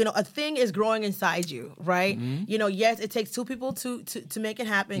a thing is growing inside you, right? Mm-hmm. You know, yes, it takes two people to make it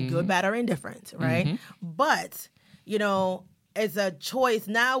happen, good, bad, or indifferent, right? Mm-hmm. But, you know, it's a choice.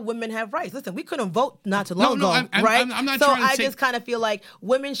 Now women have rights. Listen, we couldn't vote not too long ago, right? I'm not so trying to I say... just kind of feel like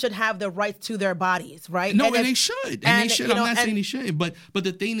women should have the rights to their bodies, right? No, and they should. And they should. You know, I'm not saying they shouldn't. But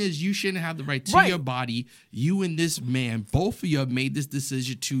the thing is, you shouldn't have the right to Right. your body. You and this man, both of you have made this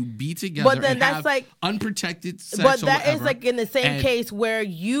decision to be together But then and that's have like- unprotected sex But or that is whatever. like in the same And- case where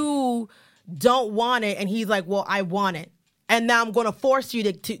you don't want it, and he's like, "Well, I want it, and now I'm going to force you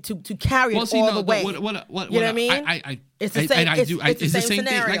to carry it all the way." What you know what I mean? It's the same. It's the same thing.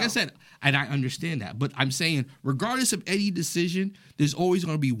 scenario. Like I said, and I understand that, but I'm saying, regardless of any decision, there's always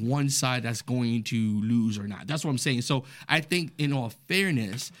going to be one side that's going to lose or not. That's what I'm saying. So I think, in all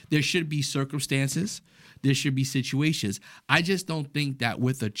fairness, there should be circumstances. There should be situations. I just don't think that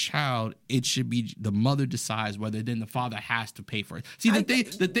with a child, it should be the mother decides whether then the father has to pay for it. See, the thing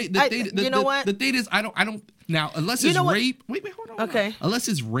is, I don't now, unless it's rape. Wait, hold on. Okay. Unless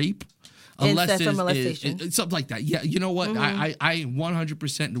it's rape. Incest or molestation. It's something like that. Yeah, you know what? I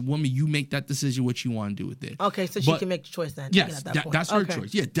 100% the woman, you make that decision what you want to do with it. Okay, so she can make the choice then. Yes, at that point. that's her Okay.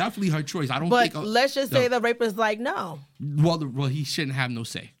 choice. Yeah, definitely her choice. I don't But think... let's just say the rapist like, no. Well, he shouldn't have no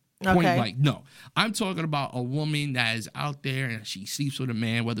say. Point Okay. blank, no. I'm talking about a woman that is out there and she sleeps with a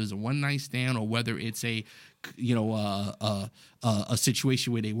man, whether it's a one-night stand or whether it's a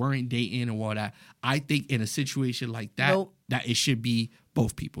situation where they weren't dating or all that. I think in a situation like that, Nope. that it should be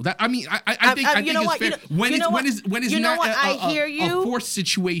both people. That I think it's fair. When it's not a forced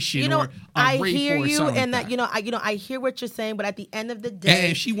situation or a rape hear or you, something and like that I hear what you're saying, but at the end of the day,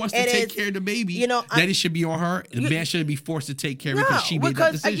 and if she wants to take care of the baby, then it should be on her. The man shouldn't be forced to take care of it because she made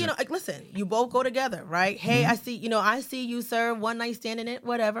that decision. Listen, you both go together, right? Hey, I see you, sir, one night standing it,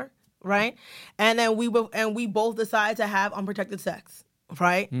 whatever, right? And then we both decide to have unprotected sex,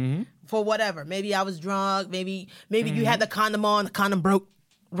 right? For whatever. Maybe I was drunk. Maybe you had the condom on, the condom broke.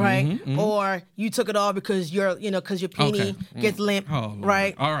 Right, or you took it off because your peenie gets limp,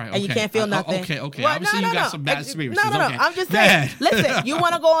 right? All right, and you can't feel nothing. Okay. Well, Obviously, you got some bad experiences. No. Okay. I'm just saying. Listen, you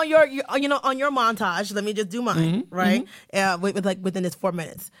want to go on your montage? Let me just do mine, right? Within this 4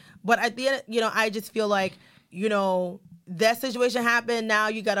 minutes. But at the end, I just feel like, that situation happened. Now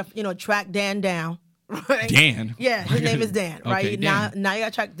you got to track Dan down. Right? Dan? Yeah, his name is Dan, right? Okay, now Dan. you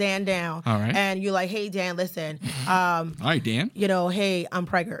gotta track Dan down. All right. And you're like, hey, Dan, listen. All right, Dan. Hey, I'm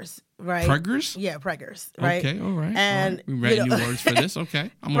preggers, right? Preggers? Yeah, preggers, right? Okay, all right. And we read new words for this. Okay,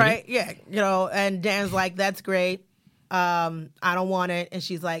 I'm with right? it. Yeah, and Dan's like, that's great. I don't want it. And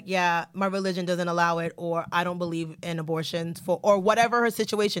she's like, yeah, my religion doesn't allow it, or I don't believe in abortions or whatever her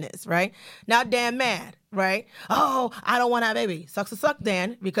situation is, right? Now Dan mad, right? Oh, I don't want to have a baby. Sucks to suck,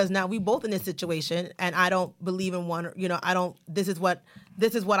 Dan, because now we both in this situation and I don't believe in one, this is what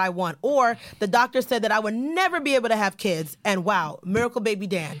I want. Or the doctor said that I would never be able to have kids, and wow, miracle baby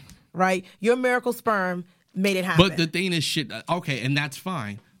Dan, right? Your miracle sperm made it happen. But the thing is, okay, and that's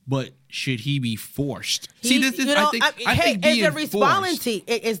fine. But should he be forced? I think being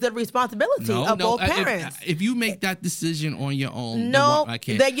it's the responsibility of both parents. If you make that decision on your own,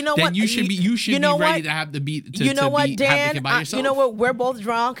 then you should be ready to have the beat. Dan? Have the kid by yourself. You know what? We're both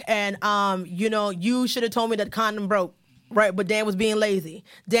drunk, and you should have told me that the condom broke. Right, but Dan was being lazy.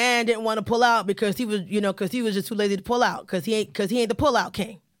 Dan didn't want to pull out because he was just too lazy to pull out because he ain't the pull out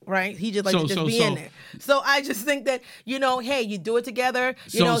king. Right, he just likes to be in there. So I just think that hey, you do it together.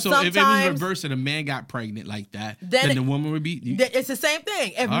 Sometimes if it was reversed and a man got pregnant like that, then the woman would be. It's the same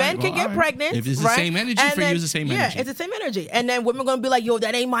thing. If men can get pregnant, if it's the same energy for you, it's the same energy. Yeah, it's the same energy. And then women are gonna be like, yo,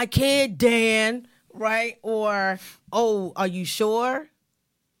 that ain't my kid, Dan. Right? Or are you sure?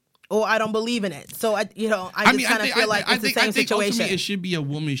 Or I don't believe in it. So I feel like it's the same situation. Ultimately it should be a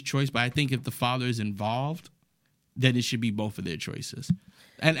woman's choice, but I think if the father is involved, then it should be both of their choices.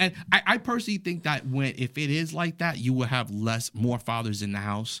 And I personally think that if it is like that, you will have more fathers in the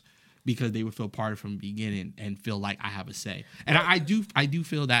house because they would feel part of it from the beginning and feel like I have a say. And I do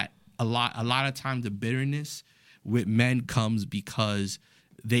feel that a lot of times the bitterness with men comes because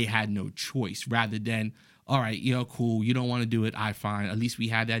they had no choice rather than, all right, cool, you don't want to do it, fine. At least we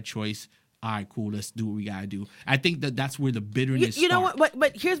had that choice. All right, cool. Let's do what we gotta do. I think that's where the bitterness. You know what?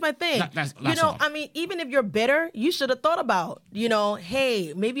 But here's my thing. That's all. I mean, even if you're bitter, you should have thought about,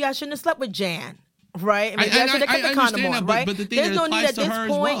 hey, maybe I shouldn't have slept with Jan. Right? Maybe I should have kept the condom on, right? But the thing that applies to her as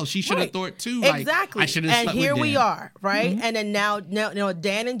well. She should have thought too. Exactly. I should have slept with here Dan. we are, right? And then now,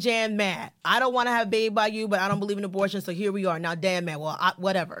 Dan and Jan mad. I don't want to have a baby by you, but I don't believe in abortion, so here we are. Now Dan mad. Well,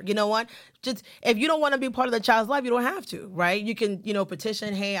 whatever. You know what? Just if you don't want to be part of the child's life, you don't have to, right? You can,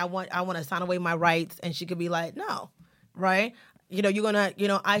 petition. Hey, I want to sign away my rights, and she could be like, no, right? you're gonna,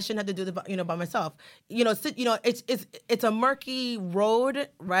 I shouldn't have to do this, by myself. It's a murky road,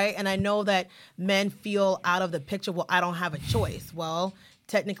 right? And I know that men feel out of the picture. Well, I don't have a choice. Well,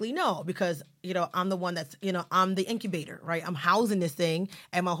 technically, no, because I'm the one that's I'm the incubator, right? I'm housing this thing,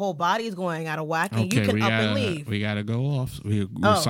 and my whole body is going out of whack, and you can up and leave. We gotta go off. We're